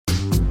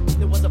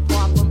there was a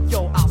problem,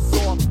 yo, I'll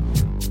solve.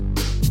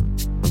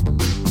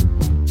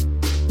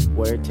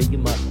 Word to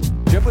your mother.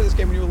 Did you ever play this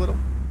game when you were little?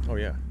 Oh,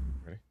 yeah.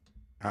 Ready?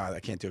 I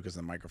can't do it because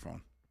of the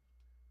microphone.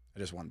 I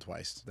just won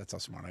twice. That's how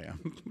smart I am.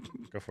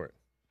 Go for it.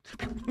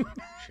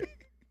 Shit.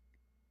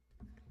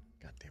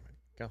 God damn it.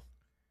 Go.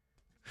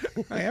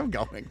 I am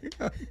going.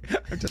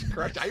 I'm just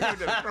crushed. I even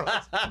did a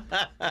cross.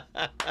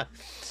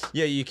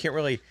 Yeah, you can't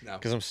really, No.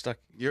 because I'm stuck.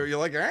 You're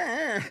like,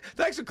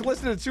 thanks for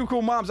listening to Two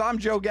Cool Moms. I'm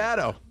Joe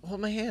Gatto.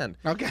 Hold my hand.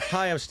 Okay.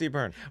 Hi, I'm Steve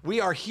Byrne.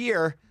 We are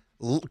here,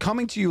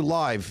 coming to you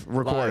live,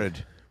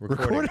 recorded.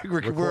 Recording.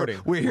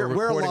 We're here.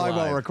 We're recording live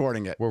while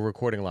recording it. We're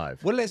recording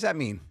live. What does that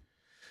mean?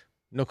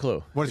 No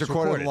clue. What is It's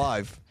recorded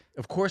live?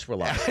 Of course we're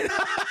live.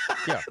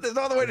 Yeah. There's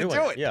no other way to Doing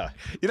do it. Yeah.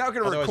 You're not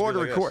going to Otherwise record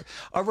we'd a be like record.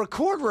 A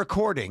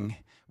recording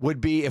would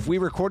be if we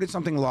recorded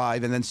something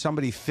live and then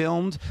somebody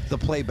filmed the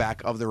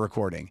playback of the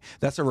recording.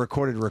 That's a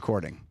recorded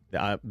recording.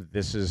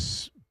 This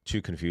is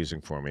too confusing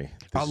for me.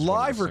 A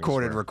live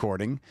recorded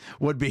recording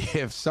would be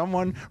if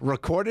someone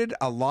recorded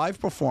a live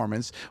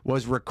performance,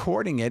 was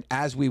recording it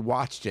as we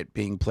watched it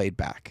being played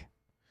back.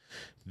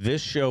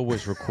 This show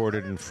was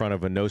recorded in front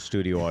of a no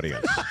studio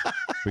audience.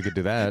 We could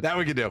do that. That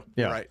we could do.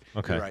 Yeah. You're right.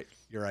 Okay. You're right.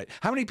 You're right.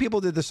 How many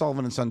people did the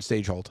Sullivan Son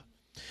stage hold?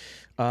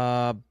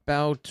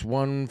 About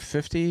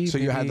 150. So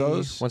you had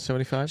those?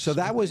 175. So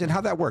that was, and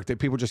how that worked? That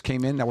people just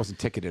came in? That wasn't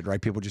ticketed,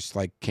 right? People just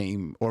like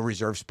came or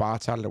reserved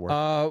spots? How did it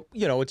work?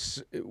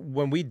 It's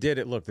when we did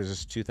it. Look, this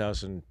is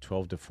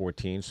 2012 to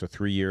 14, so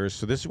 3 years.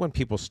 So this is when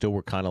people still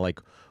were kind of like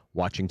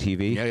watching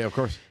TV. Yeah, of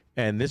course.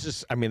 And this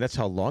is, I mean, that's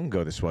how long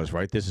ago this was,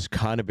 right? This is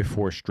kind of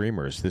before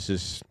streamers. This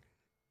is,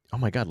 oh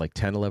my God, like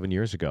 10, 11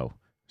 years ago.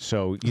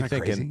 So you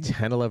think in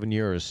 10, 11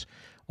 years,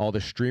 all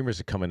the streamers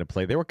that come into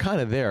play, they were kind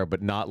of there,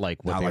 but not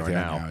like what they are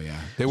now. Yeah.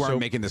 They weren't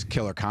making this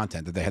killer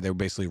content that they had. They were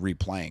basically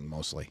replaying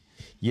mostly.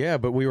 Yeah,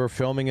 but we were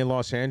filming in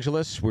Los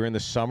Angeles. We were in the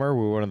summer.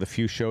 We were one of the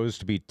few shows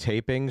to be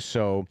taping.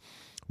 So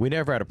we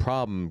never had a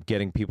problem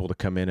getting people to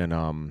come in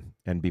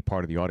and be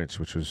part of the audience,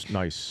 which was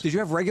nice. Did you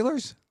have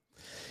regulars?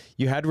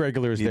 You had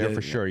regulars there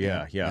for sure.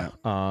 Yeah.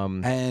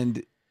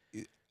 And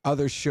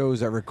other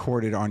shows that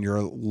recorded on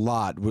your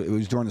lot, it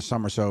was during the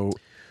summer. So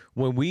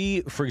when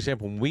we, for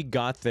example, when we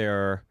got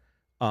there,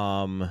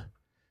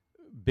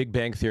 Big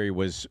Bang Theory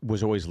was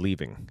always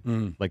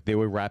leaving. Like they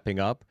were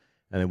wrapping up,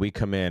 and then we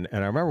come in.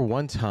 And I remember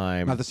one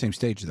time, not the same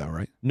stage though,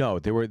 right? No,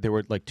 they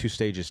were like 2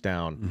 stages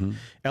down.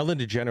 Ellen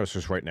DeGeneres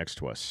was right next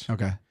to us.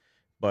 Okay,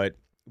 but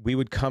we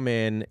would come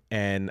in,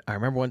 and I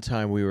remember one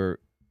time we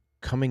were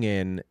coming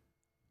in.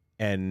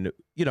 And,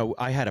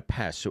 I had a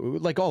pass. So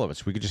like all of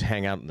us, we could just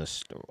hang out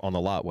on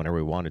the lot whenever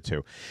we wanted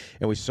to.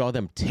 And we saw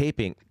them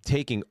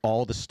taking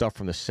all the stuff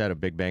from the set of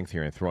Big Bang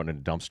Theory and throwing it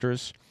in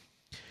dumpsters.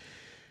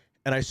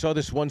 And I saw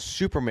this one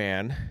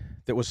Superman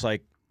that was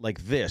like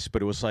this,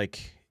 but it was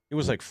like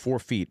 4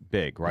 feet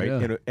big, right?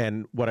 Yeah.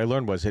 And what I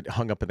learned was it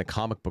hung up in the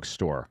comic book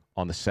store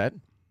on the set.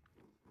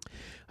 I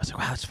was like,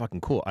 wow, that's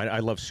fucking cool. I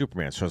love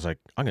Superman. So I was like,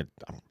 I'm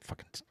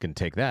fucking gonna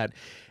take that.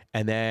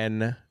 And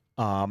then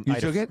you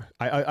took it?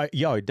 I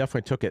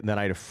definitely took it. And then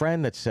I had a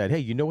friend that said, hey,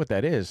 you know what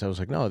that is? I was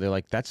like, no. They're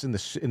like, that's in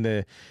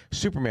the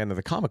Superman of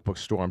the comic book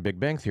store on Big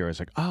Bang Theory. I was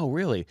like, oh,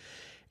 really?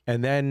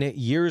 And then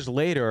years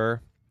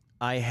later,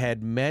 I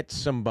had met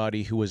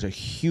somebody who was a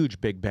huge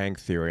Big Bang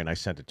Theory, and I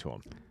sent it to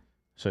him.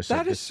 So I said,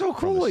 that is so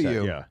cool of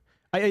you. Yeah.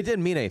 It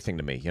didn't mean anything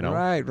to me,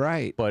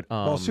 Right. But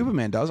well,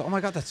 Superman does. Oh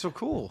my God, that's so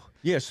cool.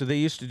 Yeah, so they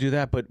used to do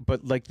that, but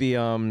like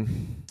the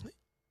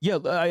yeah,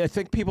 I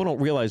think people don't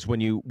realize when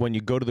you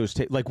go to those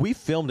like we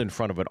filmed in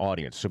front of an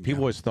audience, so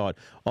people always thought,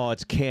 oh,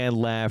 it's canned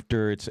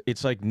laughter.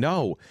 It's like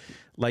no,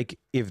 like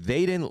if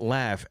they didn't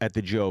laugh at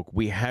the joke,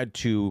 we had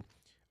to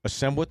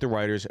assemble with the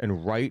writers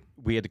and write.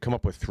 We had to come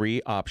up with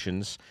 3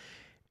 options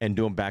and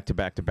do them back to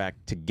back to back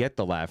to get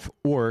the laugh,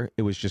 or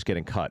it was just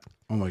getting cut.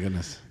 Oh my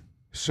goodness.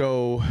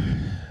 So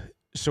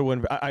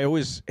when I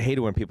always hate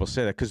it when people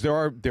say that, because there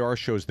are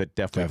shows that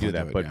definitely do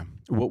that. But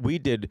what we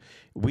did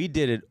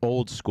it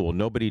old school.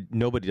 Nobody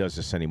does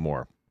this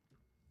anymore.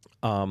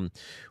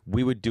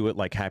 We would do it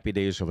like Happy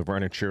Days or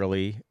Laverne and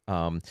Shirley.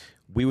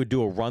 We would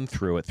do a run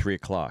through at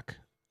 3:00.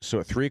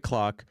 So at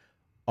 3:00,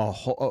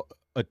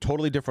 a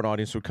totally different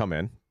audience would come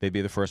in. They'd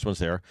be the first ones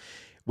there.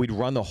 We'd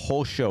run the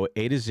whole show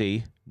A to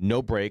Z,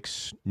 no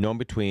breaks, no in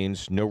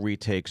betweens, no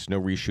retakes,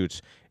 no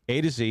reshoots, A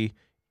to Z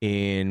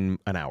in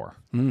an hour.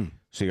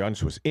 So the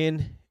audience was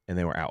in and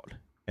they were out.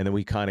 And then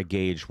we kind of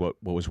gauged what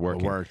was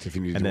working. What worked if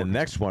you needed and to then work.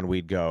 next one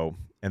we'd go,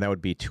 and that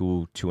would be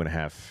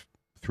 2.5,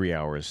 3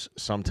 hours,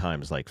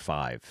 sometimes like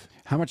 5.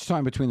 How much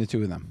time between the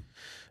two of them?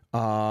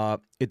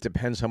 It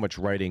depends how much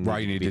writing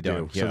you need to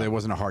done. do. So there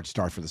wasn't a hard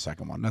start for the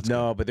second one. That's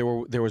no, but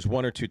there was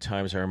 1 or 2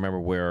 times I remember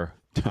where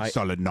I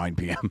started at 9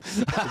 p.m.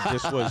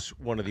 This was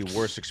one of the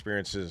worst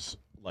experiences,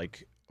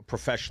 like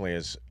professionally,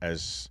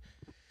 as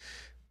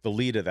the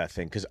lead of that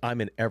thing, because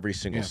I'm in every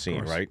single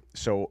scene, right?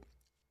 So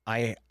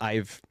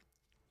I've,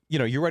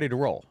 you're ready to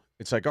roll.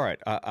 It's like, all right,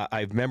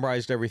 I've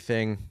memorized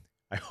everything.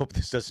 I hope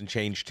this doesn't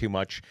change too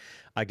much.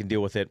 I can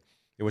deal with it.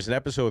 There was an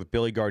episode with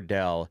Billy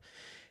Gardell,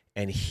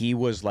 and he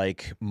was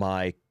like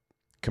my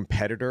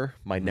competitor,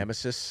 my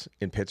nemesis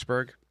in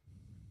Pittsburgh.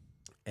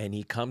 And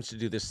he comes to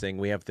do this thing.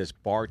 We have this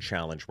bar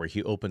challenge where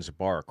he opens a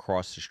bar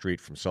across the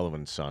street from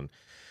Sullivan Son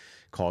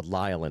called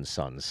Lyle and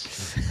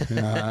Sons.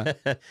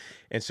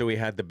 And so we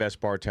had the best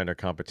bartender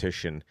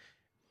competition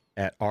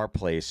at our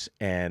place.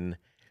 And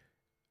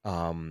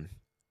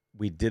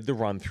we did the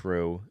run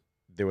through.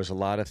 There was a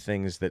lot of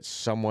things that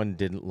someone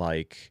didn't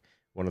like,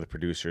 one of the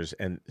producers.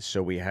 And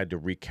so we had to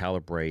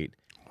recalibrate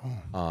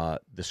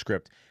the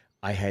script.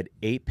 I had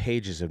 8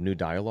 pages of new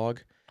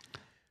dialogue.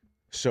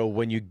 So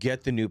when you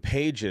get the new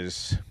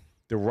pages,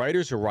 the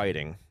writers are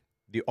writing,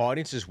 the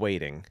audience is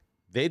waiting.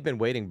 They'd been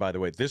waiting, by the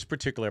way. This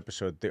particular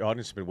episode, the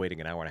audience has been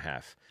waiting an hour and a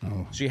half.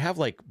 Oh. So you have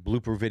like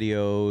blooper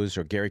videos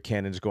or Gary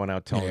Cannon's going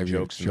out telling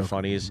jokes and the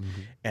funnies.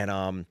 Mm-hmm. And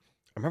I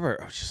remember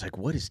I was just like,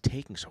 what is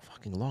taking so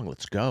fucking long?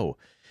 Let's go.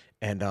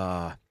 And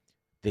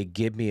they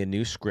give me a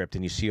new script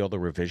and you see all the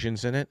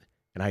revisions in it.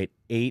 And I had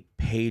 8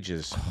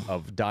 pages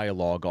of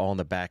dialogue all in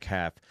the back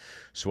half.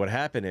 So what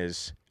happened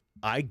is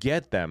I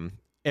get them.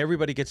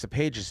 Everybody gets the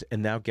pages,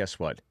 and now guess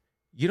what?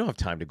 You don't have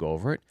time to go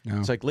over it. No.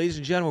 It's like, ladies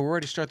and gentlemen, we're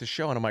ready to start the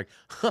show. And I'm like,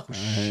 oh,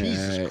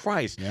 Jesus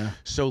Christ. Yeah.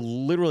 So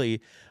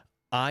literally,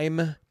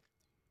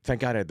 thank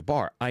God I had the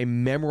bar.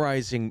 I'm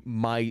memorizing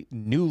my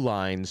new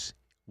lines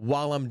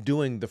while I'm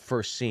doing the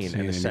first scene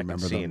and the second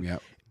scene.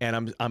 Yep.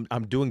 And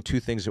I'm doing 2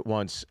 things at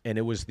once, and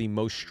it was the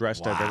most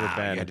stressed I've ever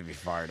been. You had to be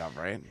fired up,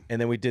 right?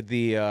 And then we did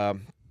the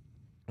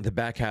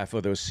back half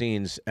of those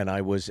scenes, and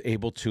I was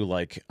able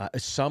to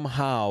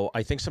somehow.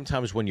 I think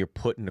sometimes when you're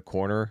put in a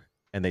corner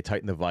and they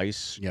tighten the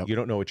vice, you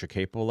don't know what you're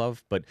capable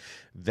of. But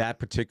that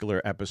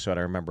particular episode,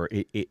 I remember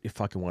it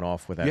fucking went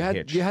off without a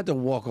hitch. You had to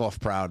walk off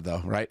proud,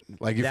 though, right?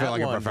 Like you feel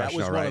like a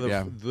professional,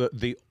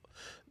 right?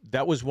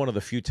 That was one of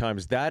the few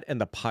times. That and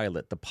the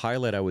pilot. The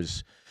pilot, I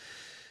was.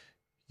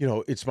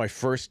 It's my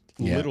first,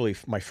 literally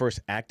my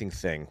first acting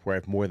thing where I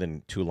have more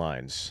than 2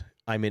 lines.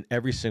 I'm in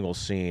every single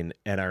scene,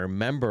 and I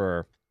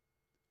remember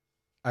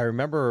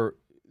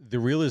the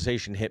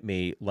realization hit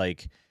me,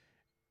 like,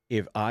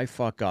 if I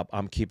fuck up,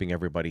 I'm keeping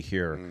everybody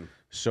here.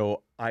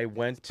 So I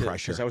went to,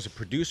 because I was a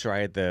producer, I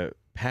had the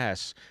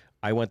pass.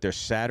 I went there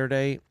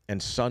Saturday and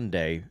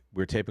Sunday.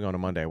 We were taping on a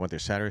Monday. I went there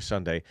Saturday,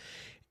 Sunday,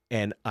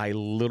 and I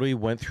literally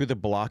went through the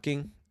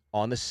blocking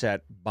on the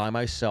set by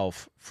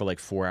myself for like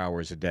 4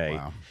 hours a day.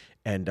 Wow.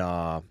 And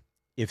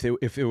if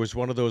it was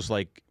one of those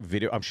like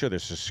video, I'm sure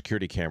there's a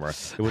security camera.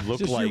 It would look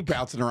just like you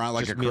bouncing around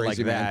like a crazy like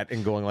man. That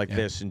and going like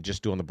this and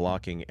just doing the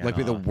blocking. And, like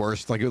be the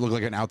worst. Like it would look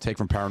like an outtake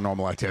from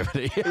Paranormal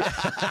Activity.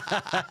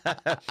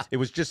 It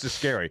was just as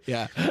scary.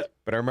 Yeah.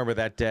 But I remember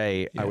that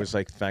day, I was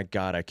like, thank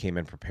God I came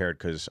in prepared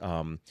because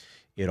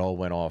it all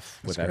went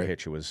off without a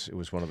hitch. It was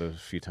one of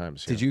those few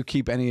times. Did you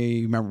keep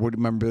any? What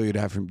memorabilia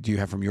do you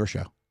have from your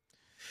show?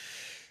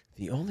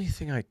 The only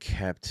thing I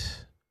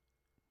kept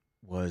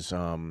was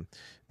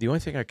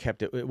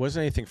it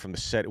wasn't anything from the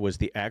set. It was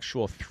the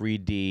actual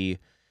 3D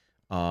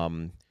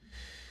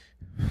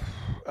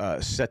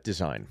set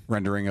design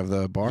rendering of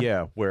the bar.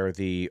 Yeah, where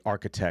the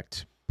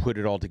architect put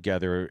it all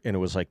together, and it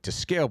was like to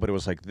scale, but it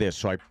was like this.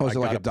 So I it's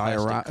like a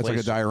diorama. It's like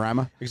a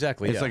diorama.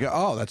 Exactly. It's like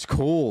that's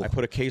cool. I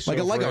put a case like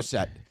over a Lego it.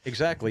 set.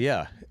 Exactly.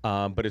 Yeah.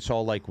 But it's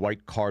all like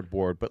white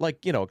cardboard, but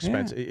like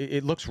expensive. Yeah.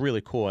 It looks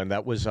really cool, and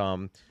that was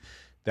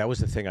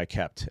the thing I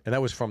kept, and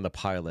that was from the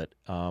pilot.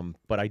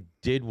 But I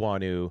did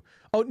want to.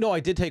 Oh no, I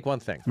did take one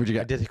thing. What'd you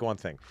get? I did take one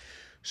thing.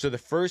 So the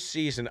first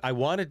season, I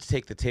wanted to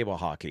take the table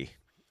hockey.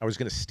 I was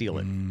going to steal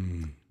it,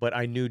 but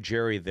I knew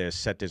Jerry, the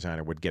set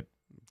designer, would get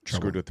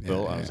screwed with the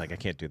bill. I was like, I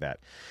can't do that.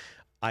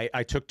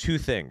 I took 2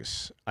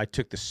 things. I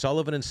took the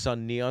Sullivan and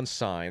Son neon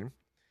sign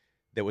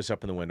that was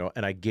up in the window,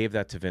 and I gave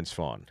that to Vince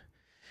Vaughn,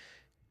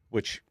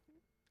 which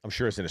I'm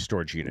sure is in a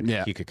storage unit.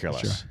 Yeah, he could care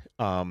less.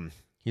 Sure.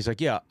 He's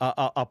like, yeah,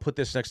 I'll put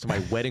this next to my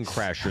Wedding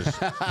Crashers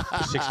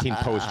 16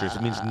 posters.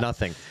 It means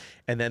nothing.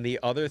 And then the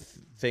other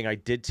thing I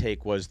did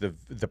take was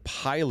the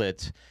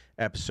pilot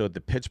episode. The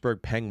Pittsburgh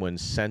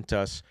Penguins sent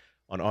us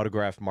an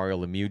autographed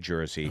Mario Lemieux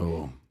jersey.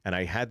 Oh. And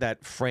I had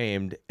that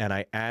framed, and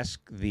I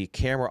asked the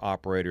camera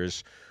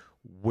operators,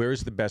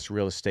 where's the best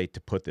real estate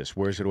to put this?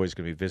 Where's it always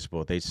going to be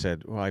visible? They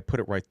said, well, I put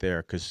it right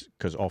there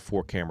because all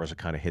 4 cameras have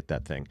kind of hit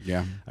that thing.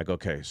 Yeah. I go,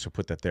 okay, so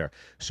put that there.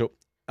 So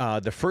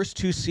the first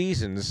 2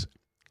 seasons,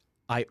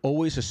 I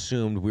always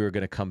assumed we were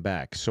going to come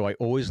back. So I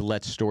always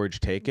let storage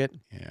take it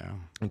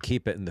and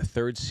keep it. In the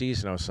 3rd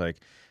season, I was like,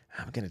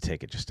 I'm going to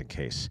take it just in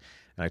case.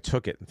 And I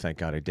took it, and thank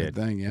God I did.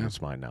 Good thing, yeah.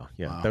 It's mine now.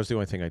 Yeah, That was the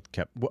only thing I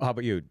kept. Well, how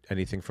about you?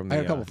 Anything from the... I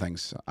have a couple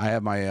things. I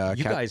have my...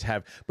 you guys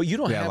have... But you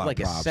don't have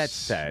like a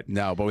set.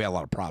 No, but we had a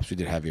lot of props. We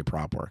did heavy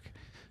prop work.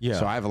 Yeah.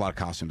 So I have a lot of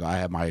costumes. I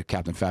have my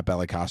Captain Fat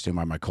Belly costume.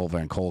 I have my Cole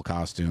Van Cole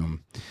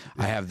costume.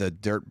 I have the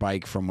dirt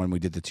bike from when we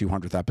did the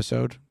 200th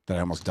episode that I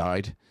almost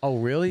died. Oh,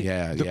 really?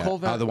 Yeah. The Cole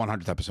Van... the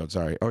 100th episode,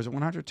 sorry. Or was it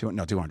 100?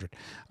 No, 200.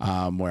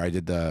 Where I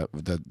did the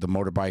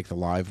motorbike, the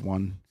live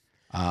one,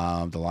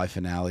 the live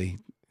finale.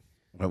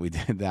 When we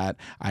did that,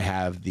 I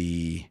have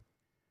the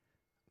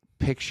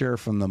picture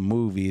from the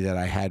movie that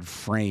I had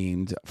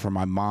framed for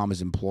my mom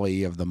as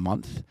Employee of the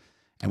Month.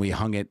 and we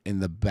hung it in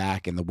the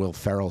back in the Will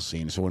Ferrell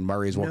scene. So when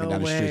Murray's walking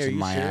down the streets in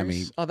Miami,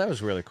 serious? Oh, that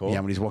was really cool. yeah,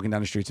 when he's walking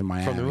down the streets in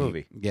Miami From the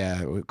movie.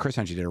 yeah, Chris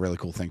Henchy did a really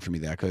cool thing for me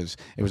there because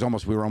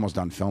we were almost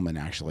done filming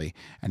actually,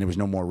 and there was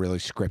no more really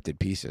scripted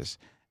pieces,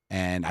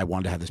 and I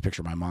wanted to have this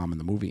picture of my mom in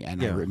the movie,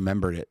 and I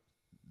remembered it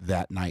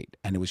that night,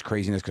 and it was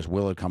craziness because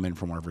Will had come in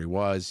from wherever he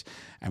was,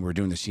 and we were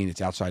doing the scene.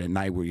 It's outside at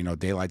night where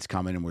daylight's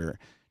coming, and we were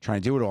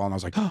trying to do it all, and I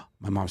was like, oh,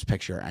 my mom's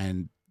picture,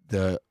 and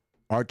the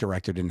art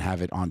director didn't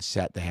have it on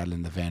set. They had it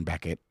in the van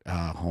back at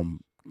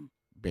home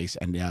base,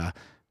 and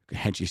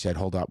Henchy said,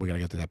 hold up, we got to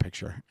get to that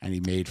picture, and he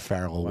made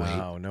Ferrell wait.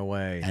 Wow, no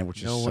way. And which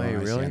is no so way,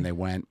 nice. really? And they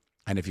went,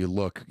 and if you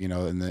look, in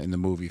the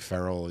movie,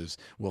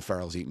 Will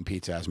Ferrell's eating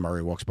pizza as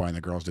Murray walks by and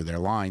the girls do their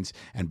lines,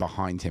 and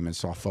behind him in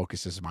soft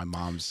focus is my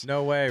mom's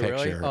no way, picture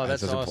really? Oh,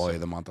 that's as awesome. Employee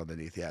of the Month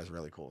underneath. Yeah, it's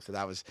really cool. So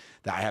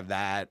I have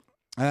that,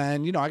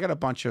 and I got a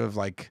bunch of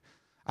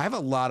I have a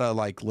lot of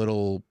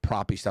little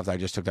proppy stuff that I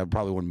just took that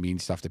probably wouldn't mean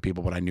stuff to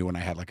people, but I knew when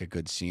I had a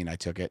good scene, I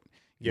took it.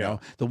 You know,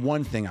 the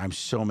one thing I'm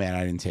so mad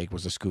I didn't take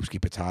was the Scoopski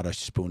Patata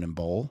spoon and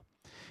bowl,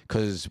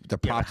 because the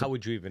props. How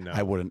would you even know?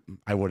 I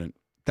wouldn't.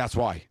 That's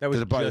why. That was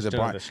just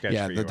another sketch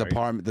yeah, for you, the right?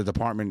 department. The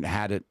department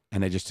had it,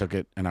 and they just took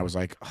it, and I was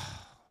like, oh,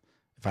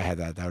 if I had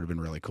that, that would have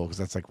been really cool because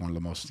that's one of the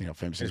most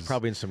famous. It's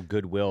probably in some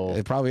Goodwill.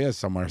 It probably is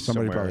somewhere.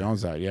 Somebody probably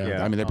owns that.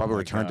 Yeah. I mean, they probably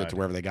returned it to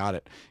wherever they got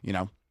it.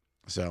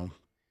 So,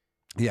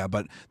 yeah.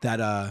 But that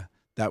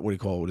what do you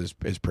call it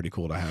is pretty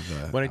cool to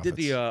have. When I did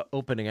the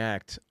opening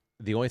act,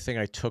 the only thing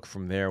I took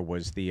from there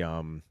was the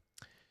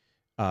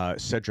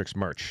Cedric's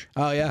merch.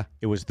 Oh yeah,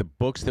 it was the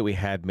books that we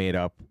had made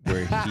up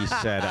where he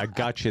said, "I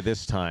got you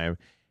this time,"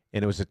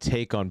 and it was a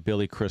take on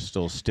Billy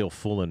Crystal's "Still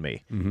Fooling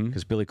Me,"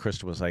 because Billy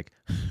Crystal was like,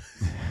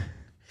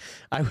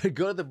 I would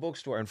go to the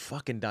bookstore and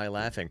fucking die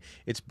laughing.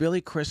 It's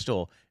Billy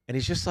Crystal, and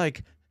he's just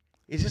like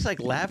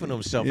laughing to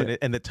himself,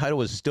 and the title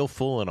was "Still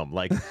Fooling Him,"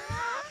 like.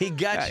 He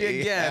got you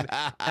again,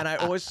 and I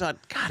always thought,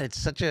 God, it's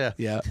such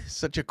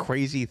a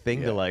crazy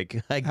thing to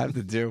have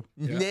to do.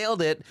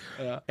 Nailed it.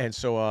 And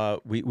so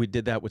we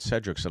did that with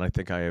Cedric's, and I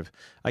think I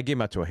gave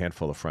him out to a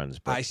handful of friends.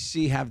 But I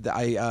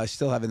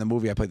still have in the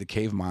movie. I played the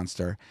cave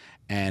monster,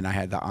 and I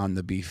had the On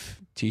the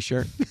Beef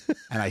T-shirt,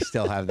 and I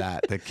still have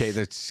that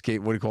the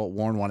skate. What do you call it?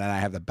 Worn one, and I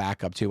have the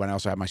backup too. And I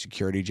also have my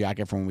security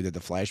jacket from when we did the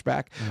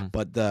flashback.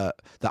 But the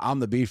On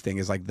the Beef thing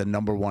is the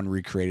 #1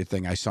 recreated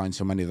thing. I signed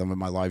so many of them at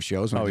my live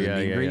shows. When I did the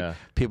meet and greet.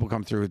 People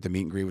come through at the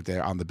meet and greet with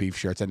their On the Beef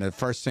shirts, and the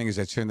first thing is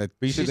that soon that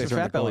you see some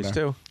fat bellies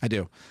too. I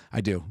do.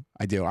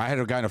 I had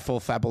a guy in a full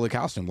fat belly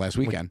costume last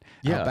weekend.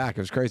 Out back,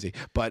 it was crazy.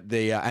 But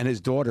and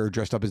his daughter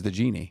dressed up as the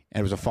genie,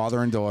 and it was a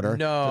father and daughter.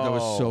 No, so that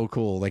was so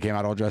cool. They came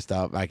out all dressed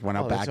up. I went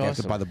out back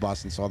after by the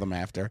bus and saw them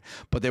after.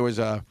 But there was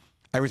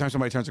every time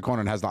somebody turns a corner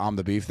and has the "I'm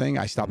the Beef" thing,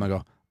 I stop and I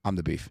go, "I'm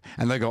the beef,"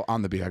 and they go,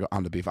 "I'm the beef." I go,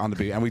 "I'm the beef. I'm the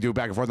beef," and we do it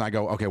back and forth. And I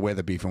go, "Okay, we're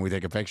the beef," and we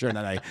take a picture, and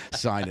then I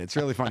sign it. It's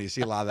really funny. You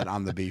see a lot of that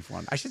 "I'm the beef"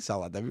 one. I should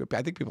sell that.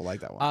 I think people like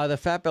that one. The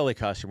fat belly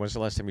costume. When's the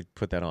last time you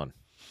put that on?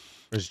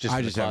 Or is it just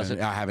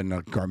I have it in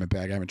a garment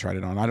bag. I haven't tried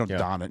it on. I don't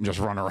don it and just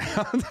run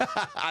around.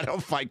 I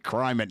don't fight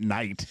crime at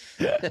night.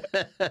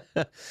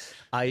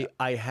 I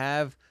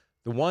have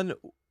the one.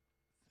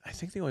 I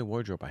think the only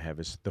wardrobe I have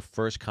is the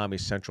first Comedy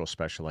Central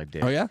special I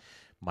did. Oh yeah.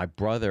 My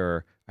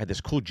brother had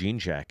this cool jean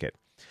jacket,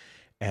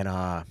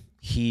 and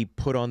he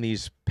put on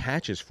these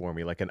patches for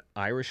me, like an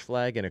Irish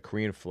flag and a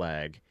Korean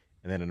flag,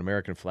 and then an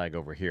American flag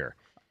over here.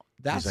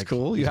 That's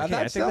cool. You have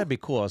that? I think that'd be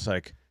cool. I was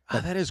like,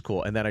 oh, that is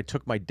cool. And then I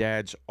took my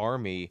dad's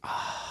Army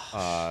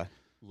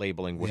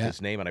labeling with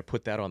his name, and I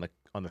put that on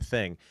the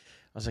thing.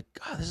 I was like,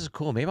 God, this is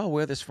cool. Maybe I'll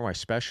wear this for my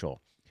special.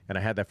 And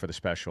I had that for the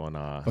special, and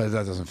but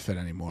that doesn't fit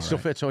anymore. Still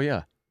fits. Oh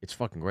yeah, it's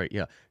fucking great.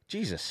 Yeah,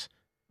 Jesus.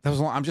 That was.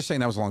 I'm just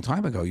saying that was a long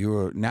time ago.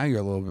 Now you're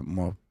a little bit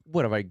more.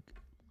 What have I?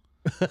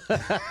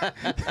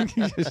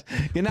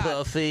 You're not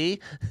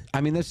Puffy.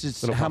 I mean, this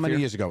is how many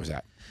years ago was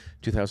that?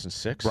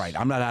 2006. Right.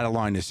 I'm not out of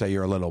line to say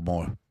you're a little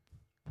more.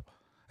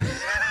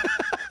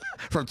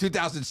 From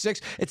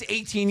 2006, it's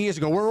 18 years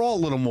ago. We're all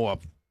a little more.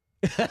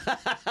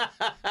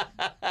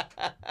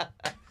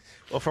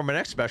 Well, from my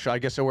next special, I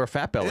guess I wear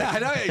fat belly. Yeah, I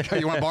know.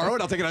 You want to borrow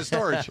it? I'll take it out of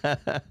storage.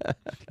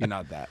 You're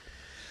not that.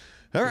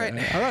 All right.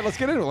 All right, let's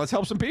get into it. Let's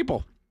help some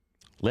people.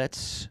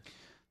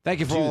 Thank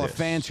you for all the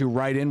fans who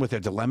write in with their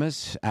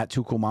dilemmas at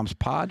Two Cool Moms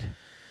Pod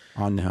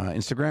on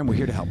Instagram. We're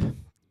here to help.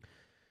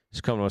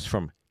 This coming to us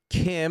from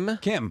Kim.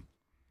 Kim.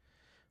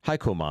 Hi,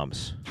 Cool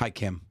Moms. Hi,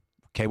 Kim.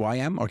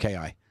 KYM or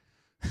KI?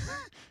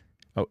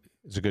 Oh,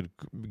 it's a good,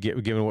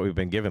 given what we've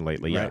been given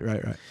lately. Yeah.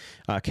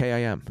 Right.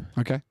 KIM.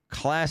 Okay.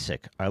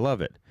 Classic. I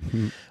love it.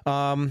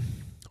 On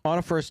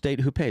a first date,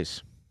 who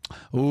pays?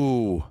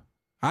 Ooh.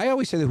 I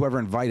always say that whoever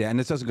invited, and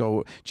this doesn't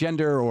go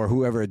gender or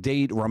whoever, a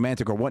date,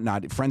 romantic or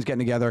whatnot, friends getting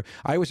together.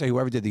 I always say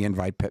whoever did the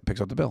invite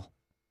picks up the bill.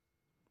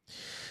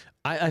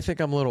 I think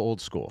I'm a little old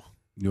school.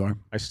 You are?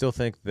 I still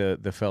think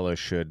the fellow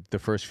should, the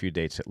first few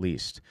dates at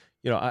least.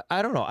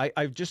 I don't know.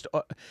 I just,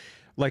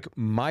 like,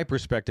 my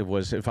perspective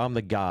was if I'm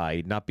the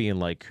guy, not being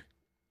like,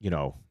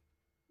 a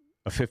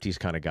 50s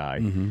kind of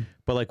guy,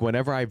 but like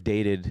whenever I've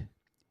dated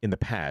in the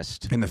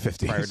past, in the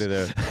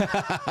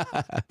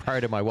 50s,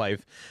 prior to my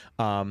wife,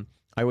 I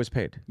always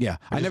paid. Yeah,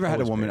 I never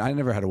had a woman. I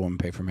never had a woman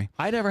pay for me.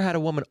 I never had a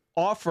woman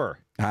offer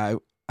to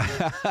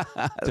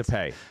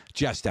pay.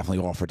 Jess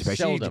definitely offered to pay.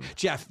 Seldom.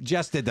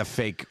 Jess did the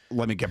fake.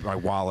 Let me get my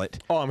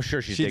wallet. Oh, I'm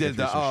sure she did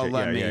the. Oh, shit.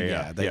 let me.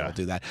 Yeah, they all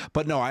do that.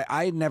 But no,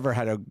 I never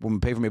had a woman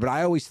pay for me. But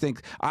I always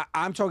think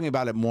I'm talking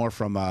about it more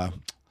from the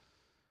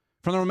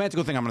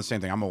romantical thing. I'm on the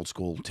same thing. I'm old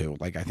school too.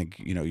 Like I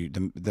think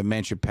the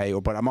man should pay.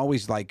 But I'm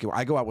always like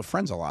I go out with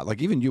friends a lot.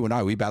 Like even you and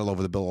I, we battle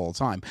over the bill all the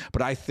time.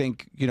 But I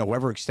think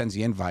whoever extends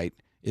the invite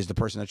is the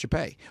person that should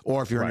pay.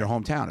 Or if you're in your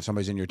hometown, if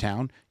somebody's in your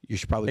town, you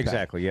should probably pay.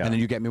 Exactly, yeah. And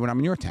then you get me when I'm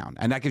in your town.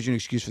 And that gives you an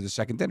excuse for the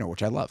second dinner,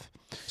 which I love.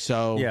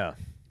 So yeah,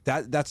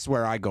 that's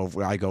where I go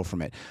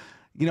from it.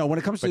 When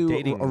it comes to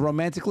dating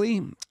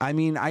romantically, I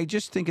mean, I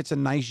just think it's a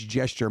nice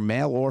gesture,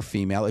 male or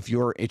female.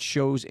 It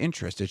shows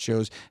interest. It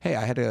shows, hey,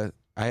 I had a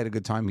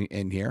good time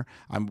in here.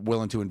 I'm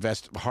willing to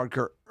invest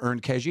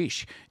hard-earned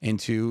cashish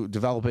into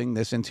developing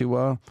this into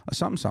a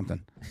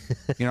something.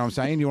 You know what I'm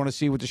saying? You want to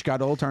see what the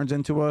Gatto turns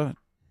into a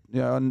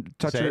little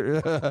touchy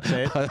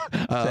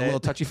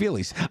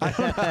feelies.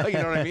 You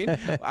know what I mean?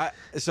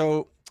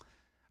 So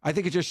I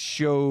think it just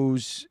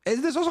shows.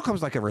 This also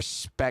comes like a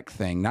respect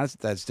thing. Not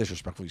that's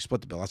disrespectful. You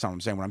split the bill. That's not what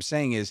I'm saying. What I'm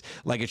saying is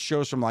like it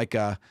shows from like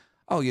I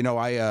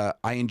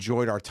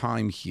enjoyed our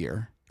time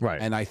here,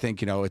 right? And I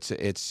think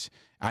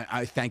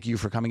I thank you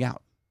for coming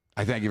out.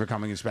 I thank you for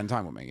coming and spend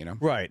time with me.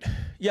 Right?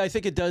 Yeah, I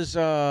think it does.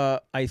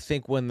 I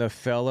think when the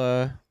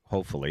fella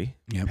hopefully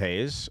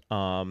pays.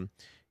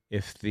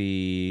 If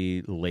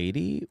the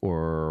lady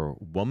or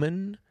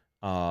woman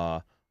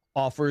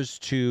offers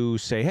to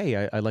say,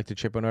 hey, I'd like to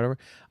chip in or whatever,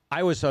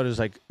 I always thought it was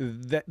like,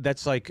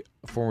 that's like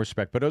a form of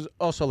respect, but it was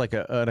also like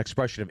an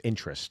expression of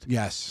interest.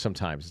 Yes.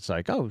 Sometimes it's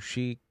like, oh,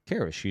 she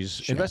cares.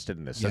 She's invested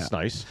in this. That's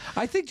nice.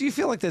 Do you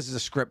feel like this is a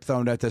script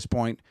thrown at this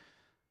point?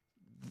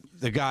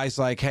 The guy's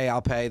like, hey,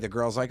 I'll pay. The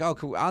girl's like, oh,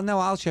 cool.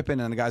 I'll chip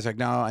in. And the guy's like,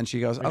 no. And she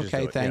goes,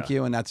 okay, thank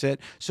you. And that's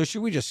it. So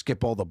should we just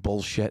skip all the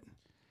bullshit?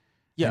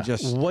 Yeah.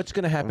 What's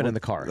going to happen in the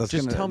car?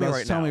 Just tell me right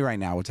now. Tell me right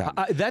now what's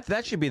happening.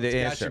 That should be the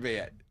answer. That should be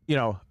it.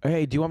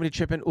 Hey, do you want me to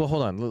chip in? Well,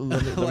 hold on.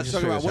 Let's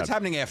talk about what's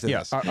happening after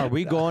this. Are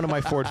we going to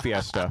my Ford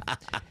Fiesta?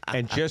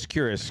 And just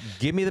curious,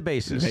 give me the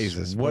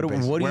basis. What do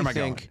you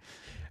think?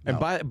 And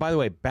by the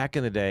way, back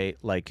in the day,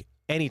 like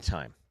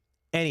anytime,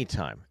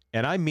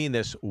 and I mean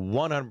this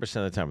 100%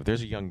 of the time, if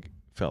there's a young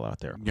fella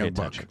out there, pay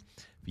attention.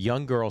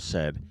 Young girl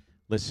said,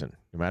 listen,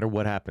 no matter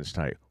what happens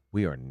tonight,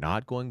 we are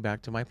not going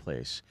back to my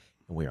place.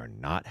 We are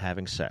not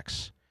having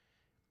sex.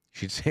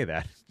 She'd say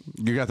that.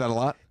 You got that a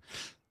lot?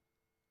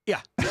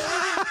 Yeah.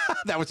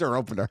 That was her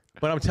opener.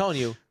 But I'm telling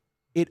you,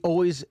 it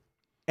always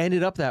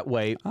ended up that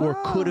way or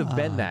could have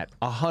been that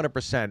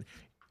 100%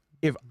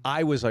 if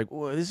I was like,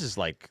 well, this is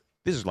like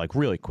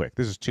really quick.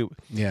 This is too.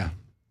 Yeah.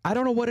 I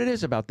don't know what it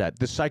is about that.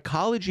 The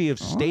psychology of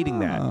stating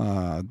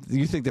that.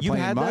 You think they're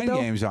playing mind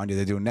games on you.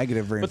 They're doing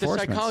negative reinforcements.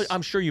 But the psychology,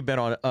 I'm sure you've been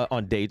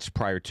on dates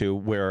prior to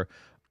where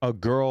a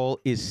girl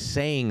is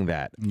saying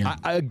that. Yeah.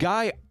 A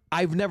guy,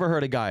 I've never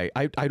heard a guy.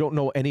 I don't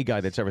know any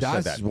guy that's ever said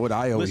that. That's what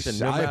I always say.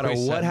 Listen, no matter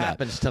what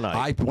happens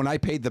tonight. When I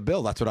paid the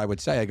bill, that's what I would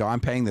say. I go, I'm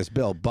paying this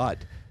bill,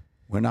 but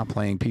we're not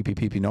playing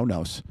pee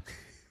no-nos.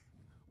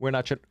 We're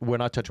not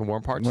touching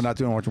warm parts? We're not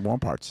doing warm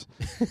parts.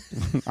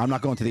 I'm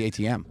not going to the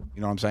ATM.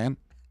 You know what I'm saying?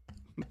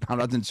 I'm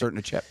not inserting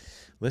a chip.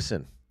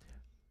 Listen,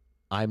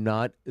 I'm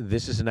not.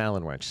 This is an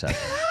Allen wrench set.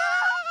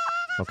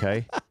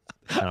 Okay?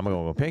 And I'm going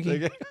to go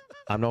pinky.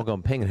 I'm not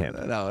going ping him.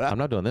 No, I'm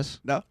not doing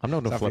this. No, I'm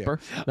not no flipper.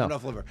 No, I'm no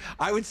flipper.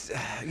 I would.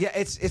 Yeah,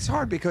 it's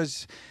hard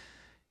because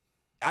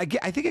I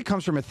think it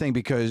comes from a thing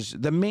because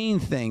the main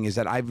thing is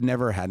that I've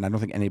never had, and I don't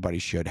think anybody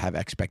should have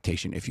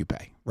expectation if you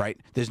pay. Right?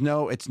 It's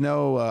not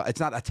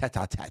a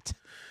tete-a-tete.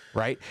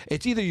 Right?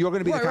 It's either you're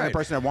going to be the kind of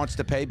person that wants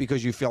to pay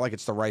because you feel like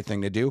it's the right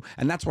thing to do,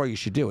 and that's why you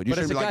should do it. You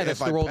but as a guy, like, that's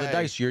the roll of the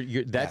dice.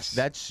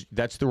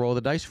 That's the roll of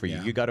the dice for you.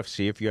 Yeah. You got to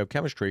see if you have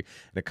chemistry,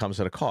 and it comes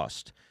at a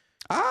cost.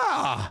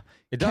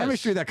 It does.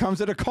 Chemistry that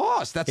comes at a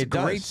cost. That's a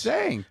great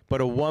saying.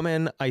 But a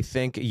woman, I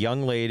think, a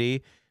young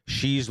lady,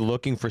 she's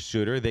looking for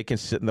suitor. They can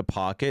sit in the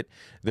pocket.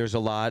 There's a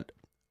lot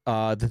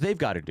that they've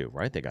got to do,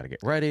 right? They got to get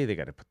ready. They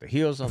got to put the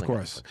heels on. Of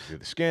course. They got to do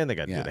the skin. They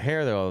got to do the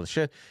hair. All the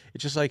shit.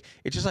 It's just like.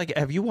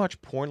 Have you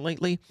watched porn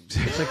lately?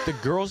 It's like the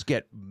girls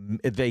get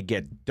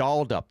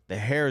dolled up. The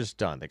hair's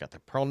done. They got the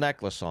pearl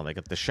necklace on. They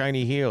got the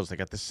shiny heels. They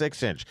got the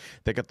 6-inch.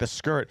 They got the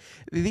skirt.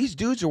 These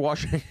dudes are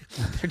washing.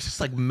 They're just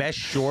like mesh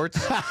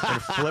shorts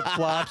and flip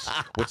flops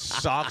with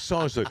socks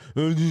on. It's like,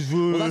 well,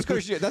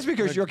 that's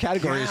because your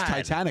category is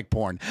Titanic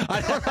porn.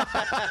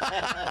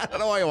 I don't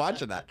know why you're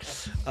watching that.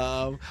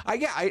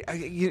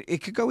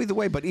 It could go either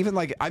way, but even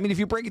like, I mean, if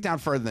you break it down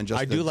further than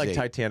just, I do like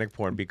Titanic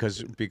porn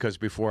because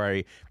before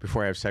I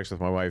have sex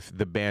with my wife,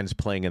 the band's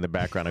playing in the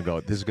background. I go,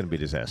 this is going to be a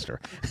disaster.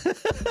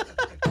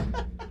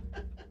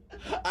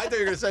 I thought you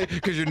were going to say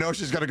because you know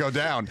she's going to go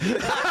down.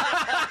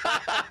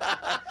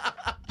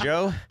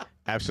 Joe,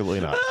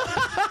 absolutely not.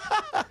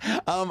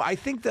 I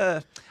think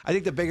the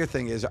bigger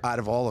thing is out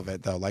of all of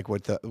it though, like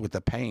with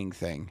the paying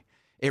thing,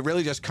 it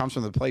really just comes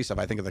from the place of,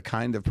 I think, of the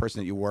kind of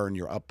person that you were in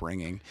your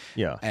upbringing.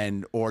 Yeah.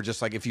 And, or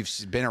just like if you've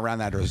been around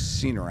that or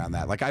seen around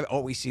that. Like I've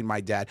always seen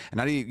my dad,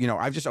 and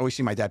I've just always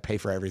seen my dad pay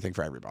for everything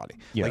for everybody.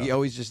 Yeah. Like he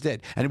always just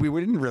did. And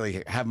we didn't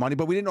really have money,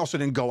 but we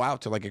didn't go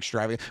out to like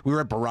extravagant. We were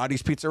at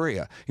Barati's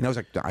Pizzeria. You know, it was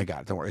like, I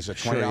got it. Don't worry. It's a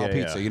 $20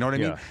 pizza. You know what I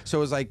mean? So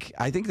it was like,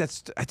 I think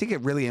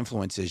it really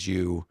influences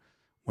you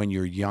when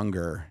you're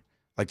younger,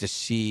 like to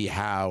see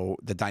how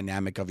the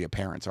dynamic of your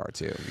parents are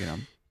too, you know?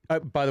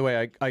 By the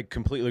way, I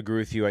completely agree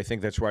with you. I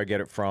think that's where I get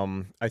it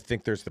from. I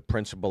think there's the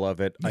principle of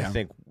it. Yeah. I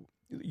think,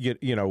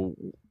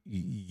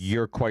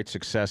 you're quite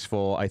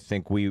successful. I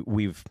think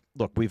we've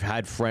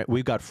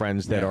got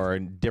friends that are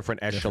in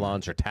different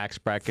echelons or tax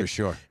brackets. For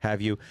sure. Have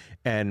you?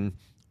 And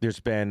there's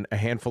been a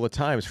handful of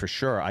times for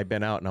sure I've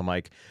been out and I'm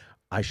like,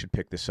 I should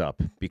pick this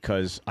up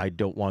because I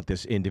don't want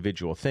this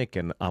individual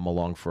thinking I'm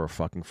along for a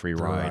fucking free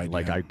ride.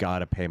 Like I got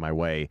to pay my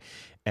way.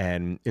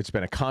 And it's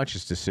been a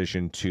conscious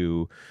decision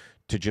to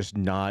just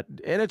not,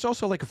 and it's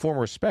also like a form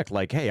of respect.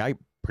 Like, hey, I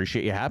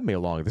appreciate you having me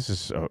along. This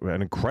is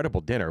an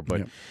incredible dinner,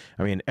 but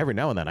I mean, every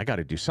now and then I got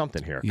to do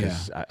something here. Yeah.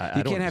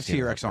 I can't have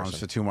T-Rex arms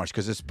for too much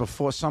because it's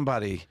before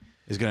somebody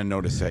is going to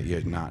notice that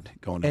you're not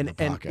going in the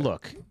pocket. And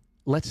look,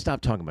 let's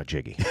stop talking about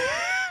Jiggy.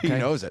 He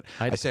knows it.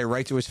 I say it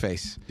right to his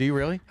face. Do you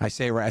really? I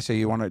say,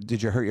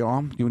 did you hurt your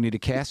arm? You need a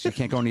cast? You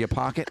can't go into your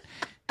pocket?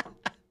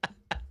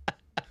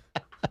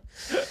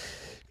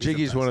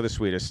 Jiggy's one of the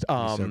sweetest.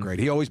 He's so great.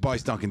 He always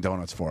buys Dunkin'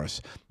 Donuts for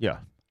us. Yeah.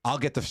 I'll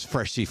get the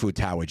fresh seafood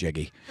tower,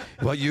 Jiggy.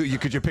 Well,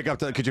 could you pick up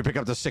the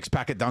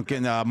 6-pack of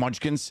Dunkin'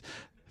 Munchkins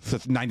for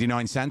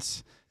 99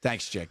 cents?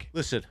 Thanks, Jig.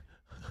 Listen,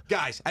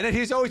 guys, and then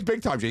he's always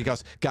big time. He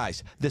goes,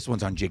 guys, this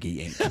one's on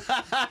Jiggy Inc.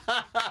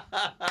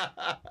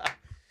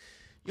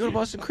 You want a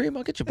Boston cream?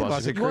 I'll get you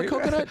Boston cream. You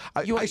want coconut?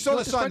 I saw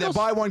the sign there,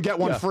 buy one, get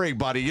one free,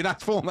 buddy. You're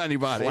not fooling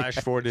anybody. Flash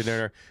forward to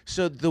dinner.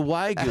 So the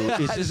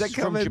Wagyu, is this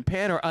from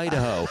Japan or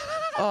Idaho?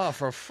 Oh,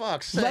 for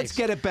fuck's sake. Let's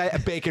get a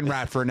bacon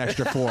wrap for an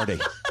extra 40.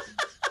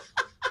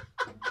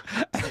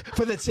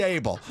 For the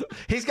table.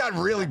 He's got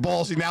really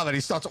ballsy now that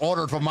he starts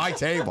ordering from my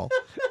table.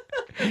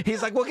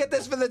 He's like, we'll get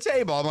this for the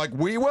table. I'm like,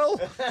 we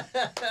will?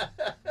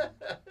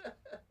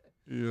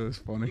 Yeah, it's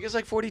funny. You guys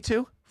like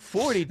 42?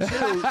 42?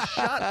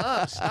 Shut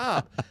up.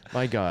 Stop.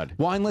 My God.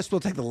 Wine list, we'll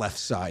take the left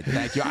side.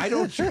 Thank you. I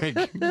don't drink.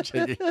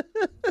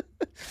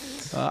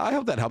 I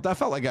hope that helped. I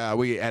felt like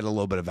we added a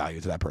little bit of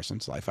value to that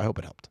person's life. I hope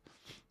it helped.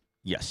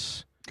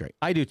 Yes. Great.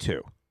 I do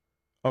too.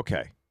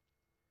 Okay.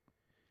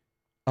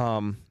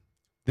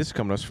 This is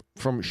coming to us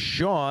from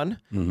Sean.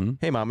 Mm-hmm.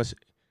 Hey, mamas.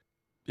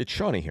 It's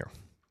Shawnee here.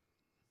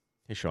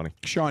 Hey, Shawnee.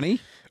 Shawnee.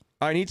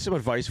 I need some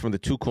advice from the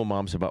two cool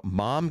moms about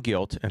mom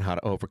guilt and how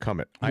to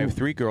overcome it. Ooh. I have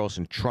 3 girls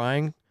and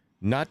trying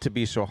not to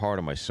be so hard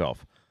on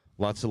myself.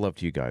 Lots of love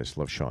to you guys.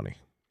 Love, Shawnee.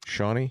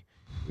 Shawnee,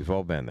 we've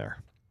all been there.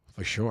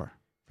 For sure.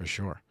 For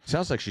sure.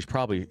 Sounds like she's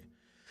probably,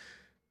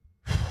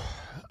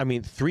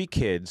 3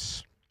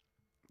 kids.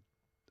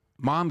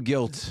 Mom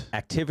guilt.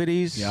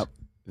 Activities. Yep.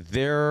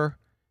 They're,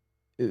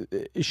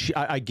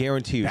 I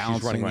guarantee you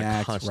she's running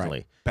around constantly.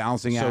 Right.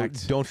 Balancing act.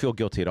 So don't feel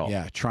guilty at all.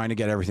 Yeah, trying to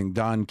get everything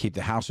done, keep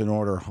the house in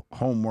order,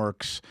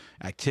 homeworks,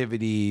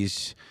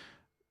 activities,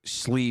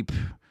 sleep,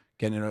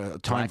 getting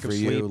time for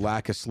you,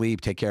 lack of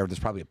sleep, take care of. There's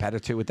probably a pet or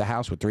two with the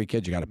house with 3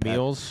 kids. You got a pet.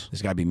 Meals.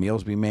 There's got to be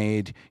meals be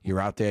made. You're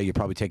out there. You're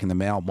probably taking the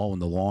mail, mowing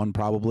the lawn.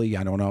 Probably.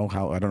 I don't know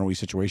what your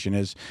situation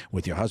is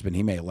with your husband.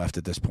 He may have left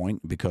at this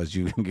point because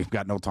you've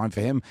got no time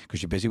for him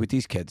because you're busy with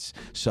these kids.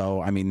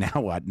 So now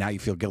what? Now you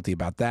feel guilty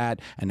about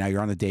that, and now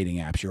you're on the dating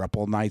apps. You're up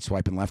all night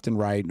swiping left and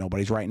right.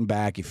 Nobody's writing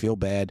back. You feel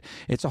bad.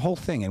 It's a whole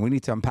thing, and we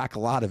need to unpack a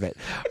lot of it.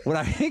 What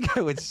I think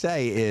I would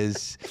say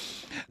is,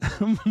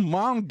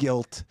 mom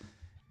guilt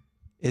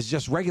is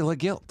just regular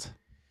guilt.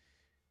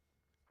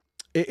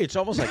 It's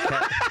almost like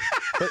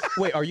but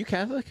wait, are you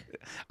Catholic?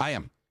 I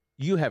am.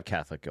 You have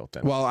Catholic guilt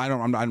then. Well,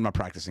 I'm not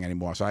practicing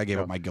anymore, so I gave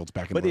up my guilt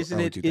back in the early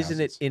 2000s. Isn't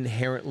it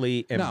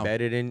inherently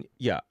embedded in?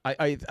 Yeah,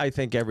 I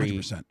think every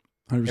 100%.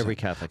 Every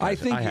Catholic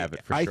has I have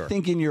it for sure. I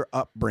think in your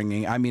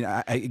upbringing,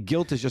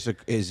 guilt is just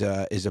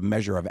a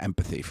measure of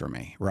empathy for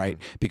me, right?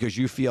 Mm-hmm. Because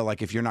you feel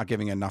like if you're not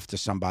giving enough to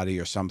somebody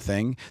or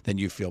something, then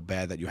you feel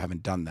bad that you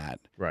haven't done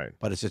that. Right.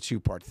 But it's a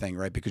 2-part thing,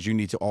 right? Because you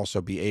need to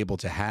also be able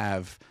to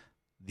have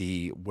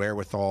the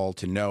wherewithal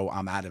to know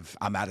I'm out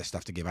of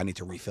stuff to give. I need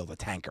to refill the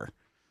tanker.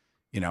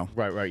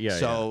 Right, yeah.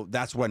 So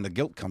that's when the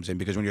guilt comes in,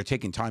 because when you're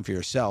taking time for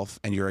yourself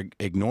and you're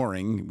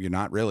ignoring, you're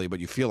not really,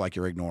 but you feel like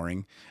you're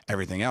ignoring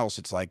everything else.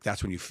 It's like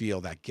that's when you feel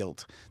that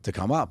guilt to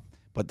come up.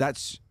 But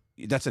that's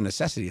a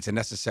necessity. It's a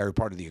necessary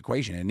part of the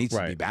equation. It needs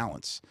to be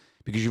balanced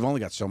because you've only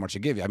got so much to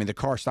give you. I mean, the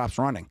car stops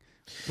running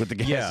with the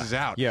gas is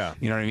out. Yeah,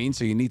 you know what I mean.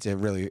 So you need to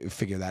really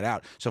figure that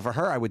out. So for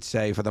her, I would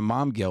say for the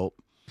mom guilt,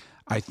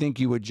 I think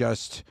you would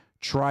just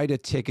try to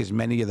tick as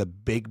many of the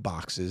big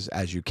boxes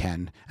as you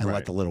can and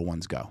let the little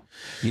ones go.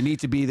 You need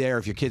to be there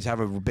if your kids have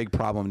a big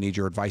problem, need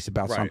your advice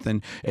about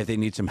something, if they